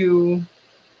compared to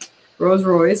Rolls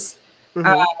Royce.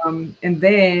 And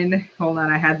then hold on,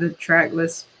 I had the track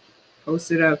list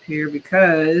posted up here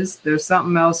because there's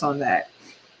something else on that.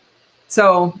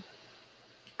 So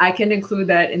I can include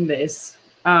that in this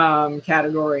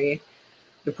category.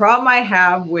 The problem I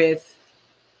have with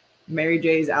Mary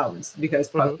J's albums, because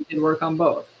Puffy did work on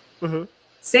both.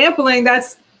 Sampling,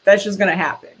 that's just gonna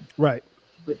happen. Right.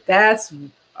 But that's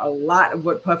a lot of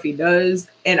what Puffy does.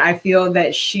 And I feel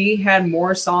that she had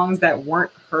more songs that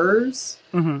weren't hers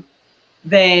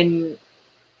than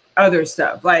other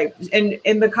stuff. Like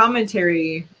in the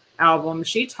Commentary album,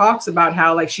 she talks about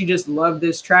how like she just loved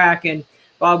this track and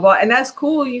blah blah, and that's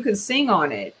cool, you can sing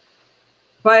on it.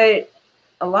 But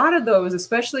a lot of those,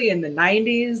 especially in the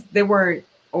 90s, they weren't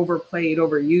overplayed,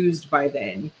 overused by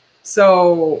then.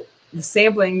 So the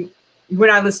sampling, when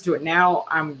I listen to it now,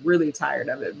 I'm really tired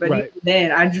of it. But even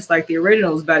then, I just like the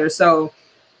originals better. So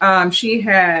she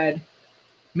had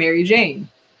Mary Jane.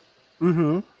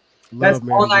 That's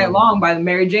All Night Long by the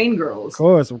Mary Jane Girls.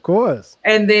 Of course.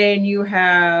 And then you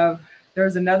have,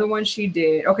 there's another one she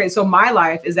did. Okay, so My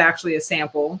Life is actually a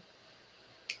sample.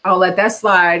 I'll let that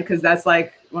slide because that's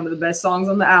like one of the best songs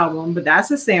on the album, but that's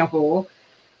a sample.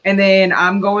 And then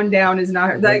I'm Going Down is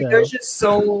not like there's just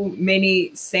so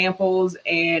many samples,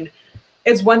 and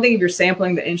it's one thing if you're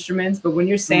sampling the instruments, but when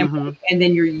you're sampling and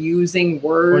then you're using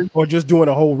words or just doing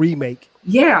a whole remake.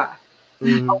 Yeah.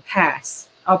 I'll pass.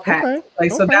 Okay.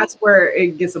 So that's where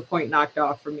it gets a point knocked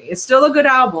off for me. It's still a good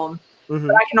album,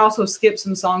 but I can also skip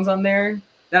some songs on there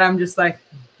that I'm just like,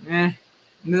 they're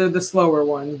the slower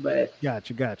ones, but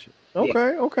gotcha.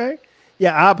 Okay.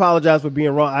 Yeah, I apologize for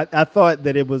being wrong. I thought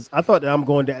that it was. I thought that I'm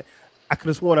going down. I could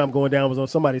have sworn I'm going down was on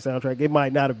somebody's soundtrack. It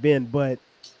might not have been, but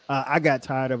I got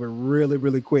tired of it really,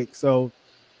 really quick. So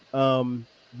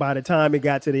by the time it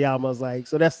got to the album, I was like,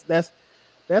 so that's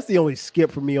the only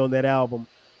skip for me on that album.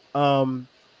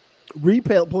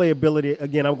 Replayability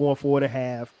again, I'm going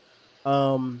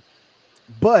 4.5.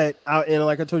 But and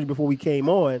like I told you before we came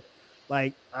on,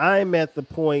 like I'm at the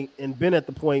point and been at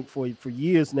the point for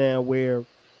years now where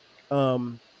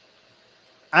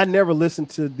I never listen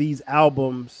to these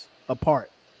albums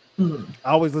apart. Mm-hmm.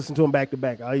 I always listen to them back to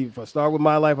back. If I start with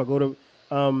My Life, I'll go to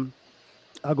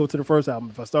the first album.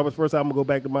 If I start with the first album, I'll go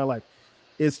back to My Life.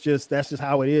 That's just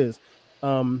how it is.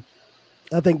 I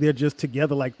think they're just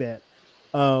together like that.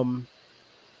 And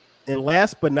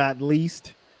last but not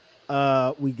least,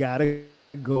 we gotta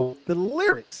go with the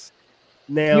lyrics.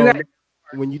 Now,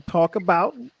 when you talk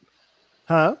about,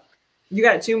 You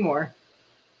got 2 more.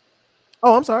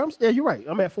 Oh, I'm sorry. Yeah, you're right.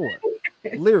 I'm at 4.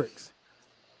 Lyrics.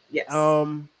 Yes.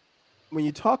 When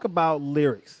you talk about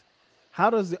lyrics,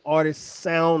 how does the artist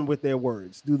sound with their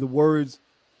words? Do the words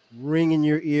ring in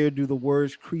your ear? Do the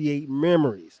words create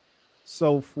memories?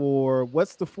 So for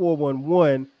what's the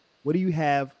 411? What do you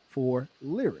have for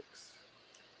lyrics?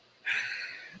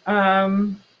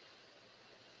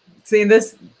 Seeing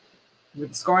this,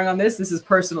 with scoring on this is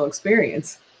personal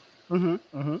experience.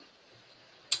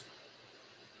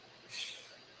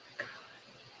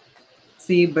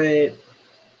 See, but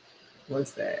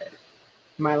what's that?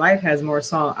 My Life has more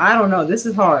song. I don't know. This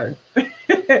is hard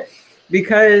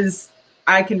because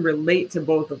I can relate to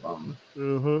both of them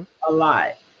a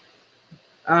lot.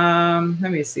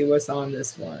 Let me see what's on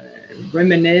this one.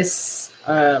 Reminisce,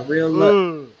 Real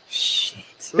Love. Shit.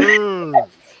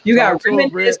 You got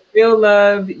Reminisce, Real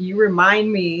Love, You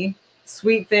Remind Me,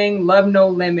 Sweet Thing, Love No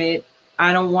Limit.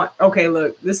 I don't want. Okay,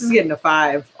 look, this is getting a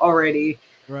 5 already.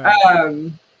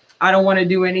 Right. I Don't Want to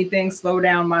Do Anything, Slow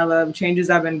Down My Love, Changes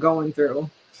I've Been Going Through.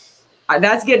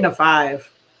 That's getting a 5.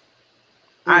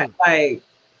 I like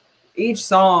each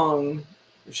song.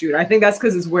 Shoot, I think that's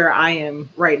because it's where I am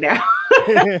right now.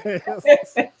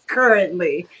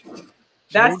 Currently.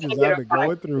 That's Changes I've been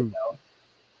going through.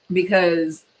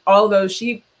 Because although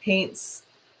she paints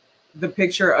the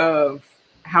picture of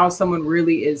how someone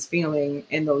really is feeling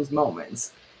in those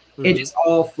moments, it just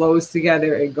all flows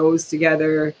together. It goes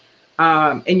together.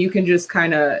 And you can just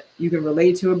you can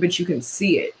relate to it, but you can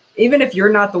see it. Even if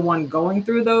you're not the one going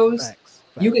through those, Facts.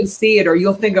 You can see it, or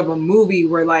you'll think of a movie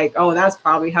where like, oh, that's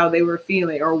probably how they were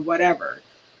feeling or whatever.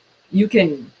 You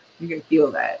can feel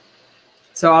that.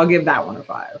 So I'll give that one a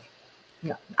 5.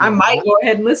 Yeah. I might go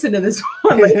ahead and listen to this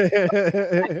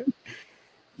one.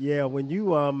 Yeah, when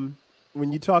you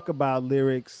talk about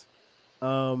lyrics,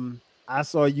 I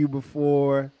saw you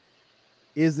before.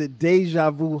 Is it deja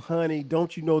vu, honey?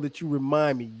 Don't you know that you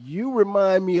remind me? You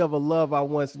remind me of a love I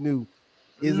once knew.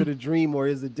 Is it a dream or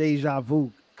is it deja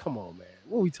vu? Come on, man.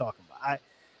 What are we talking about?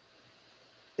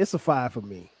 It's a 5 for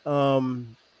me.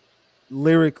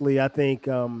 Lyrically, I think,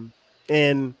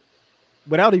 and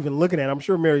without even looking at it, I'm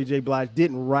sure Mary J Blige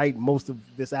didn't write most of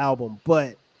this album,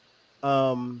 but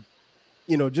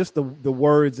just the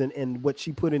words and what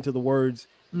she put into the words,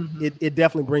 it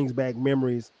definitely brings back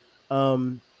memories.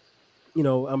 I'm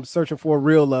searching for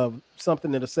real love,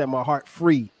 something that'll set my heart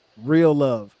free. Real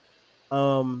love.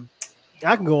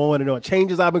 I can go on and on.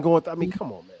 Changes I've been going through. I mean,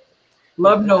 come on, man.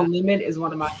 Love No Limit is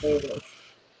one of my favorites.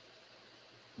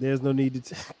 There's no need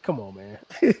to. Come on, man.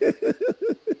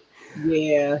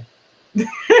 Yeah.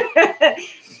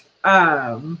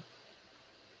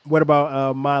 What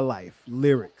about My Life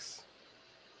lyrics?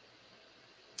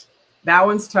 That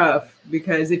one's tough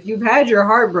because if you've had your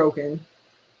heart broken,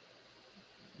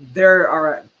 there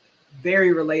are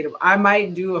very relatable. I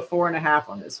might do a 4.5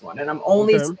 on this one, and I'm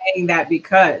only saying that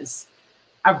because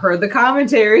I've heard the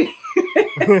commentary,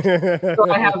 so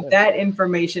I have that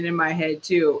information in my head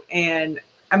too. And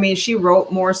I mean, she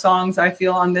wrote more songs, I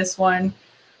feel, on this one,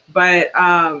 but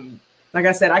like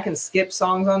I said, I can skip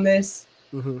songs on this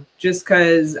just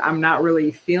because I'm not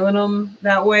really feeling them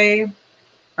that way.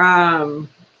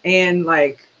 And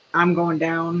like I'm going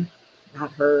down,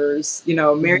 not hers.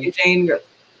 Mary Jane.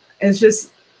 It's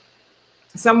just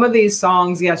some of these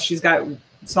songs. Yes, she's got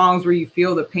songs where you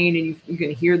feel the pain and you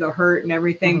can hear the hurt and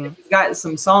everything. But she's got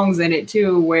some songs in it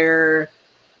too where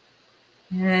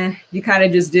you kind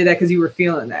of just did that because you were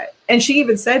feeling that. And she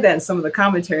even said that in some of the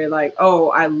commentary, like,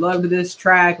 "Oh, I loved this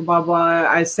track, blah blah.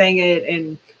 I sang it."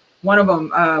 And one of them,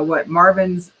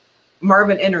 Marvin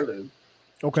Interlude.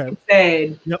 Okay. She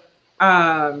said, "Yep."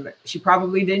 She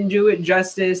probably didn't do it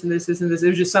justice, and this. It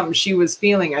was just something she was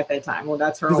feeling at that time. Well,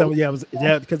 that's her.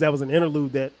 Because that was an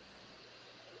interlude that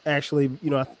actually,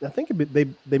 I think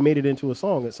they made it into a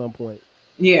song at some point.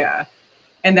 Yeah.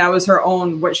 And that was her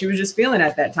own, what she was just feeling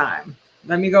at that time.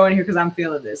 Let me go in here because I'm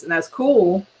feeling this. And that's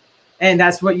cool. And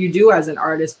that's what you do as an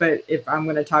artist. But if I'm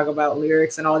going to talk about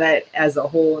lyrics and all that as a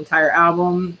whole entire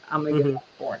album, I'm going to give it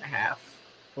 4.5.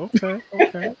 Okay.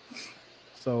 Okay.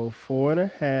 So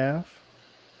 4.5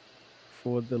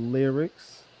 for the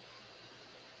lyrics.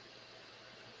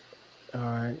 All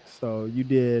right. So you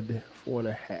did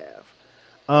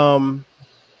 4.5.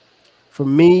 For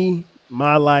me,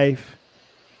 my life,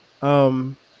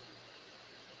 I'm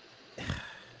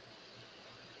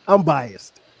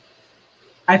biased.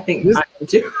 I think I am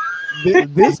too.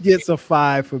 This gets a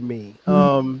 5 for me.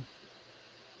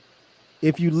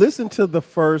 If you listen to the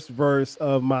first verse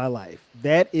of My Life,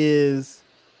 that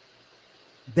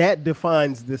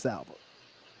defines this album.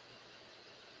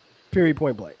 Period,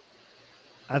 point blank.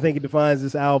 I think it defines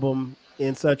this album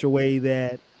in such a way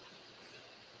that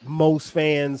most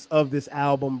fans of this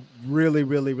album really,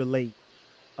 really relate.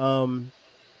 And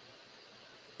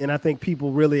I think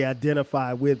people really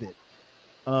identify with it.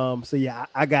 So yeah,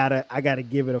 I gotta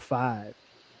give it a 5.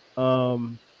 For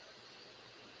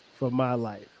My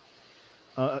Life.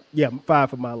 Yeah, 5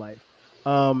 for My Life.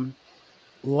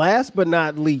 Last but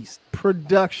not least,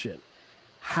 production.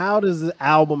 How does the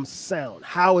album sound?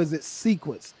 How is it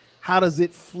sequenced? How does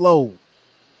it flow?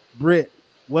 Britt,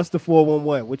 what's the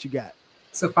 411? What you got?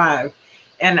 So 5.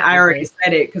 And I already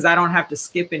said it because I don't have to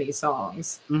skip any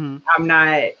songs. I'm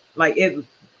not like, it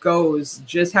goes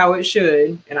just how it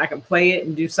should, and I can play it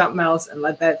and do something else and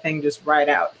let that thing just ride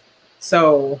out.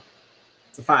 So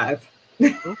it's a 5.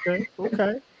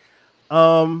 Okay.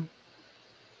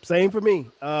 Same for me.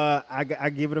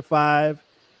 I give it a 5.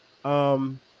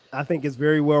 I think it's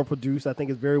very well produced. I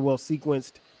think it's very well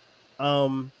sequenced.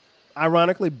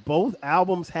 Ironically, both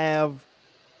albums have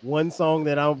one song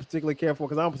that I don't particularly care for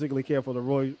because I don't particularly care for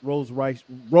the Rolls Royce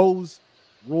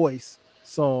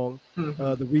song,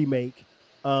 the remake.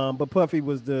 But Puffy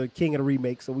was the king of the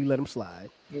remake, so we let him slide.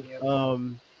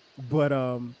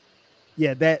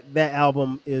 Yeah, that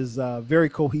album is very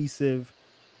cohesive.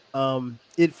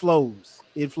 It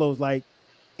flows like,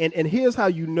 and here's how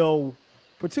you know,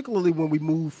 particularly when we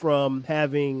move from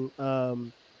having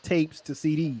tapes to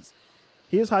CDs.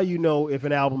 Here's how you know if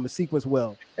an album is sequenced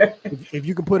well. If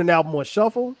you can put an album on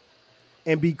shuffle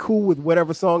and be cool with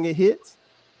whatever song it hits,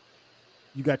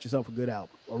 you got yourself a good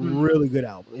album, a really good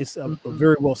album. It's a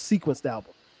very well sequenced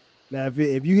album. Now, if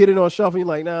you hit it on shuffle, you're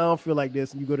like, nah, I don't feel like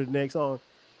this, and you go to the next song,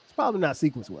 it's probably not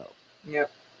sequenced well.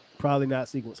 Yep. Probably not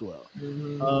sequenced well.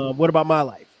 What about My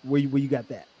Life? Where you got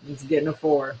that? It's getting a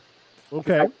 4.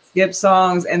 Okay. Skip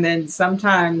songs, and then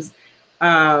sometimes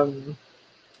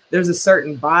there's a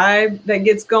certain vibe that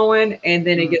gets going, and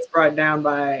then it gets brought down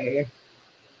by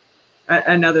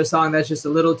another song that's just a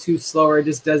little too slower. It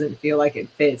just doesn't feel like it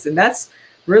fits, and that's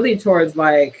really towards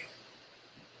like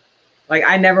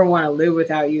I Never Want to Live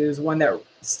Without You is one that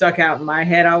stuck out in my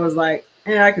head. I was like,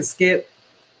 I could skip,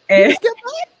 and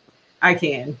I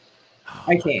can.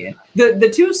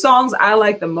 The 2 songs I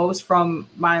like the most from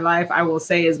My Life, I will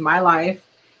say, is My Life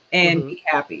and Be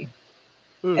Happy.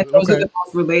 And those are the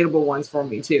most relatable ones for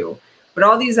me too. But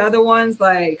all these other ones,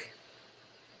 like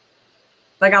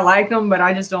I like them, but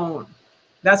I just don't.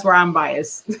 That's where I'm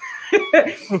biased. You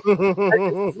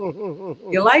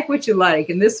like what you like,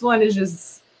 and this one is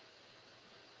just,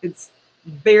 it's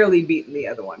barely beating the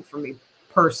other one for me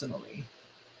personally.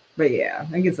 But yeah, I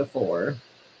think it's a 4.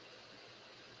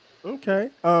 Okay.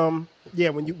 Yeah,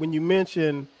 when you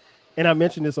mention, and I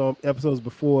mentioned this on episodes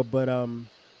before, but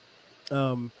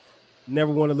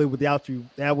Never Want to Live Without You,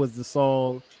 that was the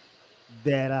song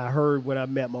that I heard when I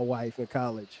met my wife in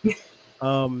college.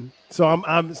 So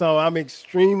I'm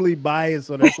extremely biased,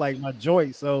 so that's like my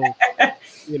joint. So I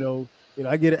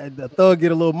get the thug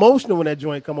get a little emotional when that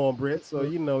joint come on, Britt. So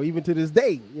even to this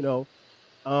day, so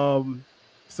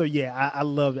yeah, I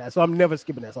love that. So I'm never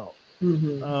skipping that song.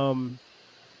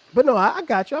 But no, I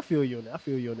got you. I feel you on that.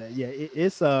 Yeah,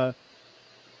 it's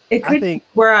it could be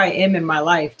where I am in my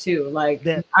life too. Like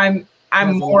that,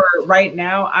 I'm more right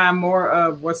now. I'm more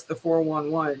of what's the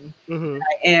 411. I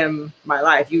am My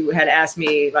Life. You had asked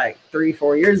me like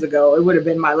 3-4 years ago, it would have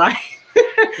been My Life.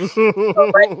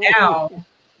 But right now,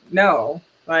 no.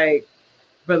 Like,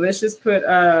 but let's just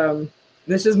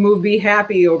move Be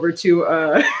Happy over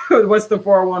to what's the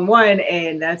 411,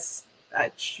 and that's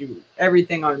shoot,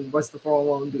 everything on what's the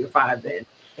 411 would be a 5 then.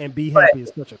 And Be Happy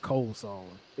is such a cold song.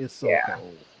 It's so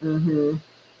cold.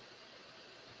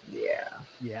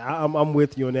 Yeah, I'm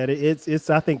with you on that. It's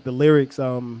I think the lyrics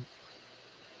and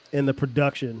the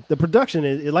production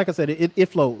is, like I said, it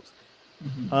flows.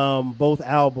 Both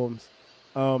albums.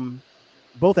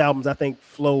 Both albums I think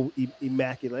flow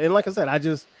immaculate. And like I said,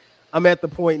 I'm at the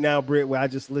point now, Britt, where I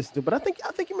just listen to. But I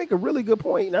think you make a really good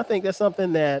point, and I think that's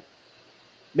something that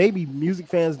maybe music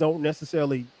fans don't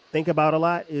necessarily think about a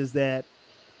lot. Is that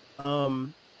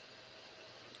um,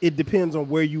 it depends on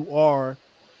where you are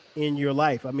in your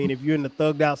life. I mean, if you're in the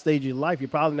thugged out stage of your life, you're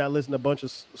probably not listening to a bunch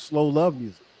of slow love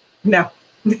music. No.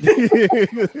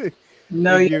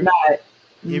 No, you're not.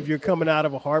 If you're coming out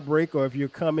of a heartbreak, or if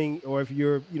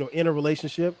you're in a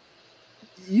relationship,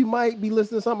 you might be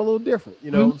listening to something a little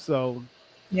different, So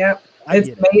yep. It's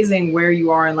amazing where you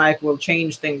are in life will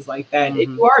change things like that. If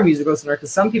you are a music listener,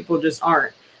 because some people just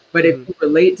aren't. But if you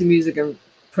relate to music and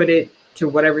put it to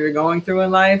whatever you're going through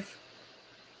in life,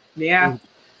 yeah.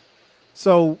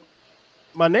 So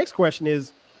my next question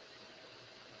is,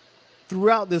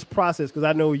 throughout this process, because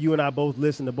I know you and I both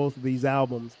listened to both of these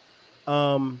albums,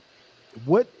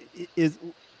 was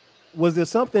there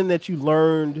something that you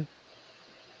learned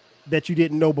that you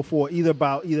didn't know before, either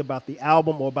about the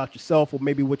album or about yourself, or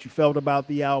maybe what you felt about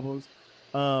the albums,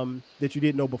 that you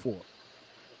didn't know before?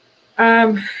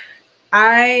 I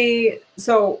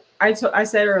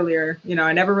said earlier,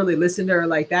 I never really listened to her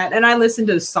like that, and I listened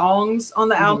to songs on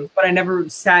the album, but I never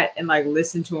sat and like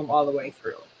listened to them all the way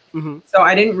through. So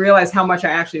I didn't realize how much I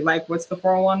actually liked What's the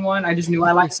 411. I just knew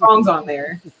I liked songs on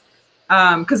there.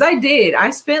 Because I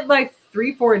spent like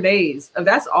 3-4 days of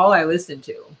that's all I listened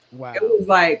to. Wow. It was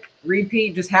like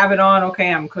repeat, just have it on.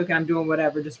 Okay, I'm cooking, I'm doing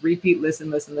whatever. Just repeat,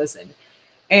 listen.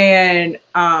 And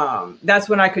that's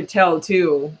when I could tell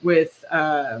too with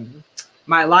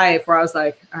my life, where I was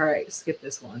like, all right, skip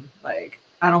this one. Like,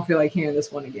 I don't feel like hearing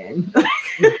this one again.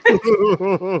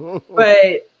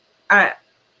 But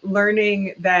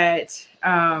learning that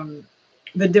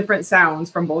the different sounds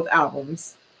from both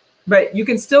albums, but you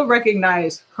can still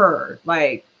recognize her.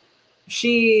 Like,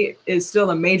 she is still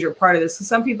a major part of this. So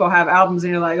some people have albums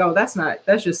and you're like, oh, that's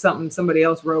just something somebody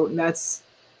else wrote, and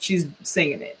she's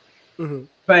singing it.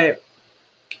 But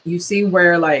you see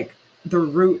where like the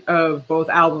root of both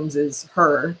albums is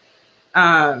her.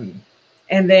 And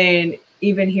then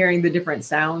even hearing the different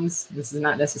sounds, this is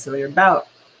not necessarily about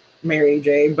Mary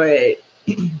J, but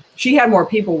she had more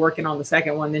people working on the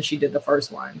second one than she did the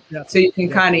first one. So you can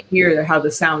kind of hear how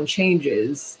the sound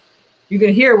changes. You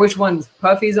can hear which one's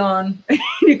Puffy's on.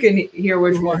 You can hear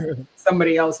which one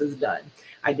somebody else has done.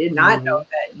 I did not know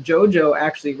that JoJo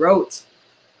actually wrote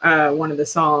one of the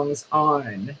songs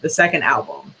on the second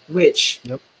album, which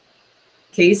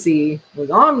Casey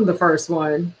was on the first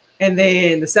one. And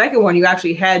then the second one, you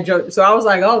actually had JoJo. So I was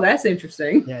like, oh, that's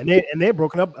interesting. Yeah, and they're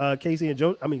broken up. Casey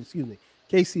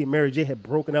and Mary J had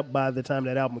broken up by the time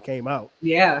that album came out.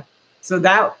 Yeah. So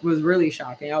that was really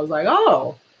shocking. I was like,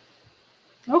 oh,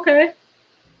 okay.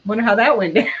 Wonder how that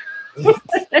went down.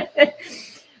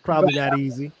 Probably not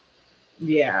easy.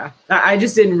 Yeah. I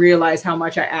just didn't realize how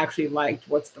much I actually liked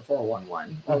What's the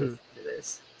 411 to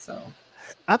this. So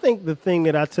I think the thing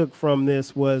that I took from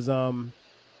this was it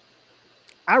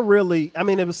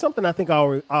was something I think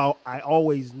I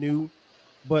always knew,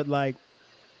 but like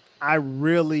I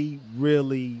really,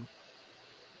 really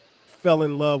fell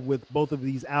in love with both of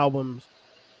these albums,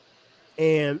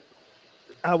 and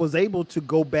I was able to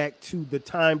go back to the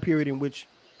time period in which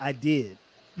I did.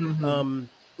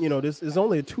 This is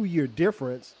only a 2-year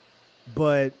difference,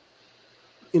 but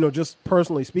just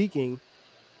personally speaking,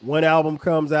 one album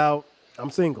comes out, I'm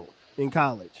single in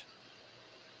college,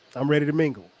 I'm ready to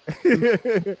mingle.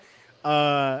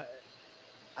 I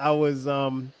was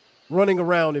running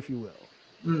around, if you will.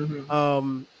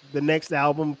 The next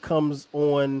album comes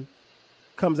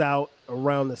out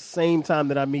around the same time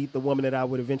that I meet the woman that I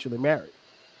would eventually marry.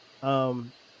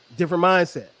 Different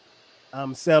mindset.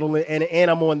 I'm settling,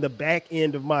 and I'm on the back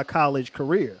end of my college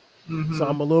career. So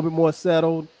I'm a little bit more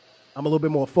settled. I'm a little bit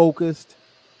more focused,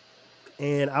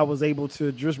 and I was able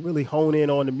to just really hone in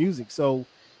on the music. So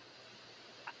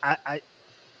I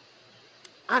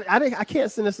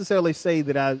can't necessarily say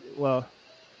that I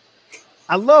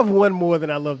love one more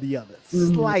than I love the other.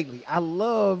 Slightly. I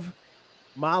love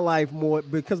My Life more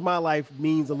because My Life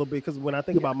means a little bit, because when I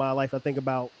think about my life, I think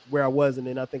about where I was, and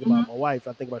then I think about my wife,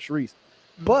 I think about Sharice.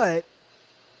 But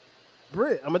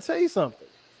Britt, I'm gonna tell you something.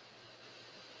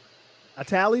 I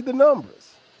tallied the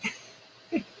numbers.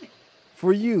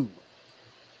 For you,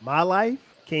 My Life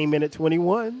came in at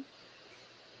 21.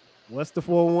 What's the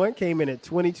 401 came in at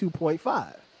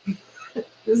 22.5.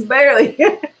 Just barely.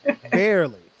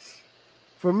 Barely.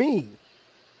 For me,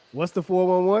 What's the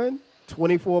 411?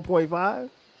 24.5.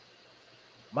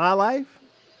 My Life,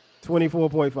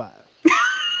 24.5.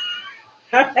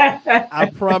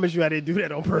 I promise you I didn't do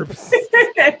that on purpose.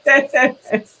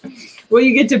 Well,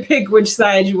 you get to pick which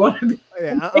side you want to be.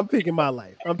 Yeah, I'm picking my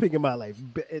life. I'm picking my life.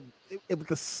 It was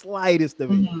the slightest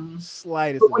of it.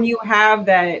 Slightest But of when it. you have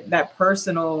that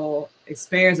personal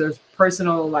experience or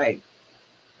personal, like,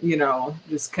 you know,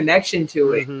 just connection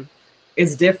to it,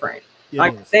 it's different.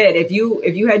 Like I said, if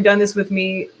you had done this with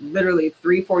me literally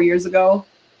 3-4 years ago,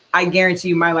 I guarantee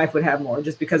you my life would have more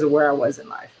just because of where I was in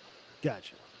life.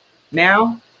 Gotcha.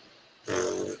 Now,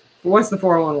 what's the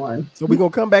 411? So we're gonna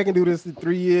come back and do this in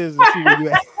 3 years and see where you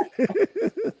at.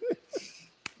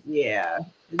 Yeah.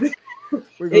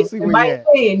 We're gonna see it where might you at.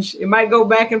 change. It might go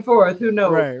back and forth. Who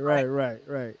knows?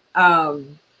 Right.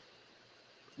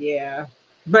 Yeah.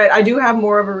 But I do have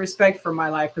more of a respect for my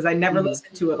life because I never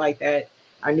listened to it like that.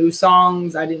 I knew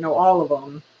songs. I didn't know all of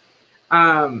them.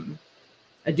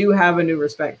 I do have a new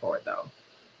respect for it though.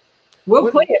 We'll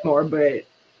play it more, but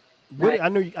I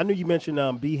know you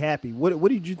mentioned Be Happy. What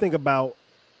did you think about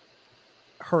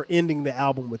her ending the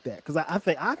album with that? Because I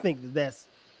think that's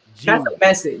genius. That's a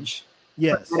message.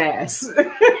 Yes. Ass.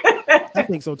 I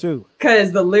think so too.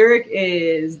 Because the lyric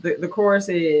is the chorus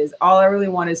is, all I really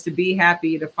want is to be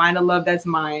happy, to find a love that's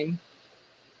mine,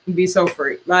 and be so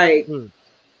free. Like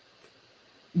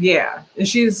yeah. And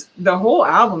she's the whole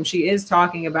album, she is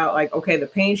talking about like, okay, the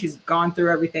pain, she's gone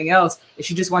through everything else, and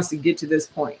she just wants to get to this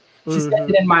point. She said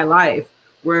it in My Life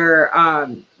where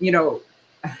you know,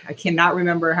 I cannot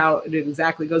remember how it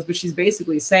exactly goes, but she's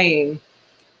basically saying,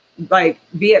 like,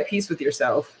 be at peace with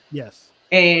yourself. Yes.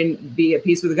 And be at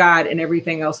peace with God, and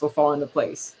everything else will fall into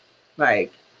place.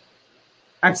 Like,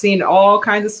 I've seen all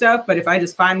kinds of stuff, but if I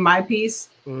just find my peace,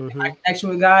 my connection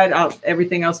with God,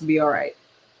 everything else will be all right.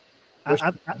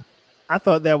 I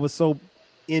thought that was so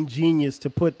ingenious to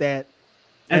put that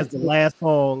as the last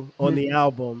song on the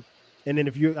album. And then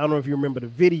I don't know if you remember the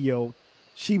video,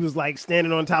 she was like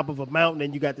standing on top of a mountain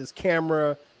and you got this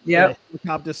camera,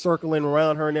 helicopter circling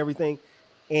around her and everything.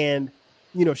 And,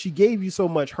 you know, she gave you so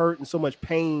much hurt and so much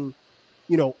pain,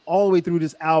 you know, all the way through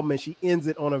this album. And she ends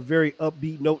it on a very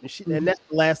upbeat note. And that's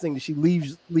the last thing that she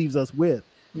leaves us with.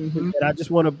 And I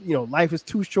just want to, you know, life is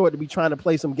too short to be trying to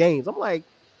play some games. I'm like,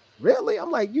 really? I'm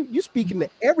like, you speaking to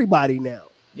everybody now.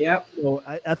 Yep. So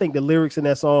I think the lyrics in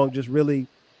that song just really,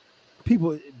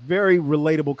 very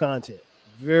relatable content.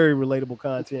 Very relatable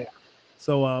content.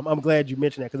 So I'm glad you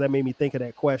mentioned that because that made me think of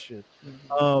that question.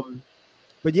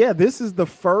 But yeah, this is the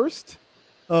first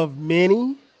of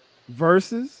many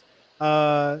verses.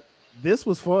 This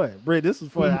was fun, Britt. This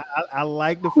was fun. I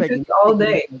like the fact that all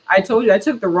day. I told you I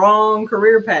took the wrong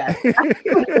career path.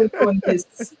 Doing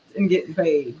this and getting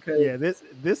paid. Yeah, this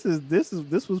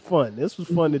was fun. This was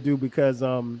fun to do because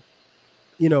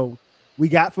you know, we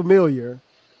got familiar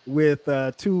with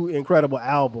 2 incredible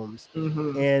albums,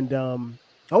 and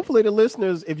hopefully the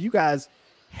listeners, if you guys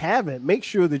haven't, make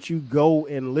sure that you go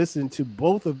and listen to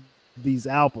both of these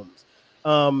albums.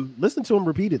 Listen to them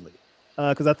repeatedly.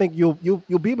 Because I think you'll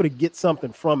be able to get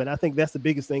something from it. I think that's the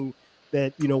biggest thing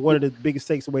that, you know, one of the biggest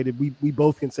takeaways that we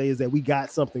both can say is that we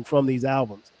got something from these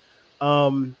albums.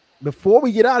 Before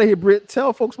we get out of here, Britt,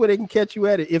 tell folks where they can catch you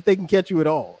at it, if they can catch you at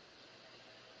all.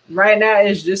 Right now,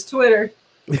 it's just Twitter.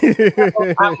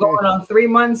 I'm going on 3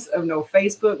 months of no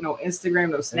Facebook, no Instagram,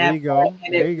 no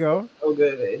Snapchat. There you go. So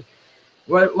good.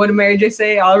 What did Mary J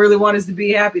say? All I really want is to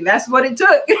be happy. That's what it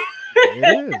took.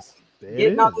 It is.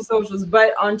 Getting off the socials,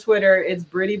 but on Twitter it's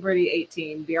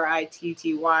Britty18, Britty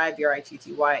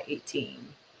 18.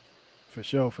 For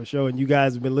sure. And you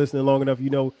guys have been listening long enough. You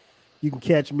know, you can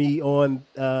catch me on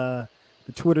the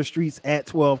Twitter streets at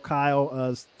 12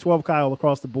 Kyle, 12 Kyle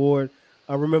across the board.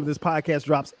 Remember, this podcast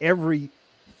drops every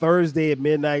Thursday at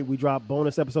midnight. We drop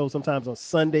bonus episodes sometimes on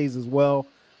Sundays as well.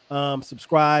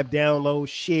 Subscribe, download,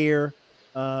 share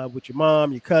with your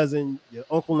mom, your cousin, your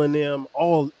uncle, and them,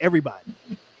 everybody.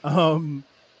 And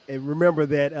remember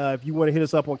that if you want to hit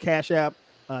us up on Cash App,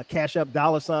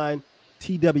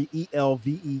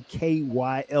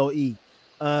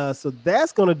 $TWELVEKYLE. So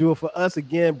that's going to do it for us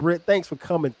again. Britt, thanks for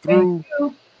coming through.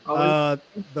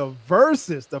 The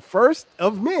verses, the first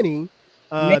of many.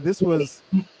 This was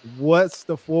What's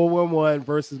the 411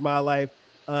 versus My Life.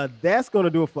 That's going to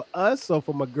do it for us. So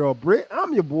for my girl Britt,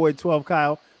 I'm your boy 12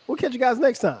 Kyle. We'll catch you guys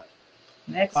next time.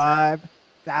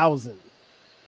 5,000.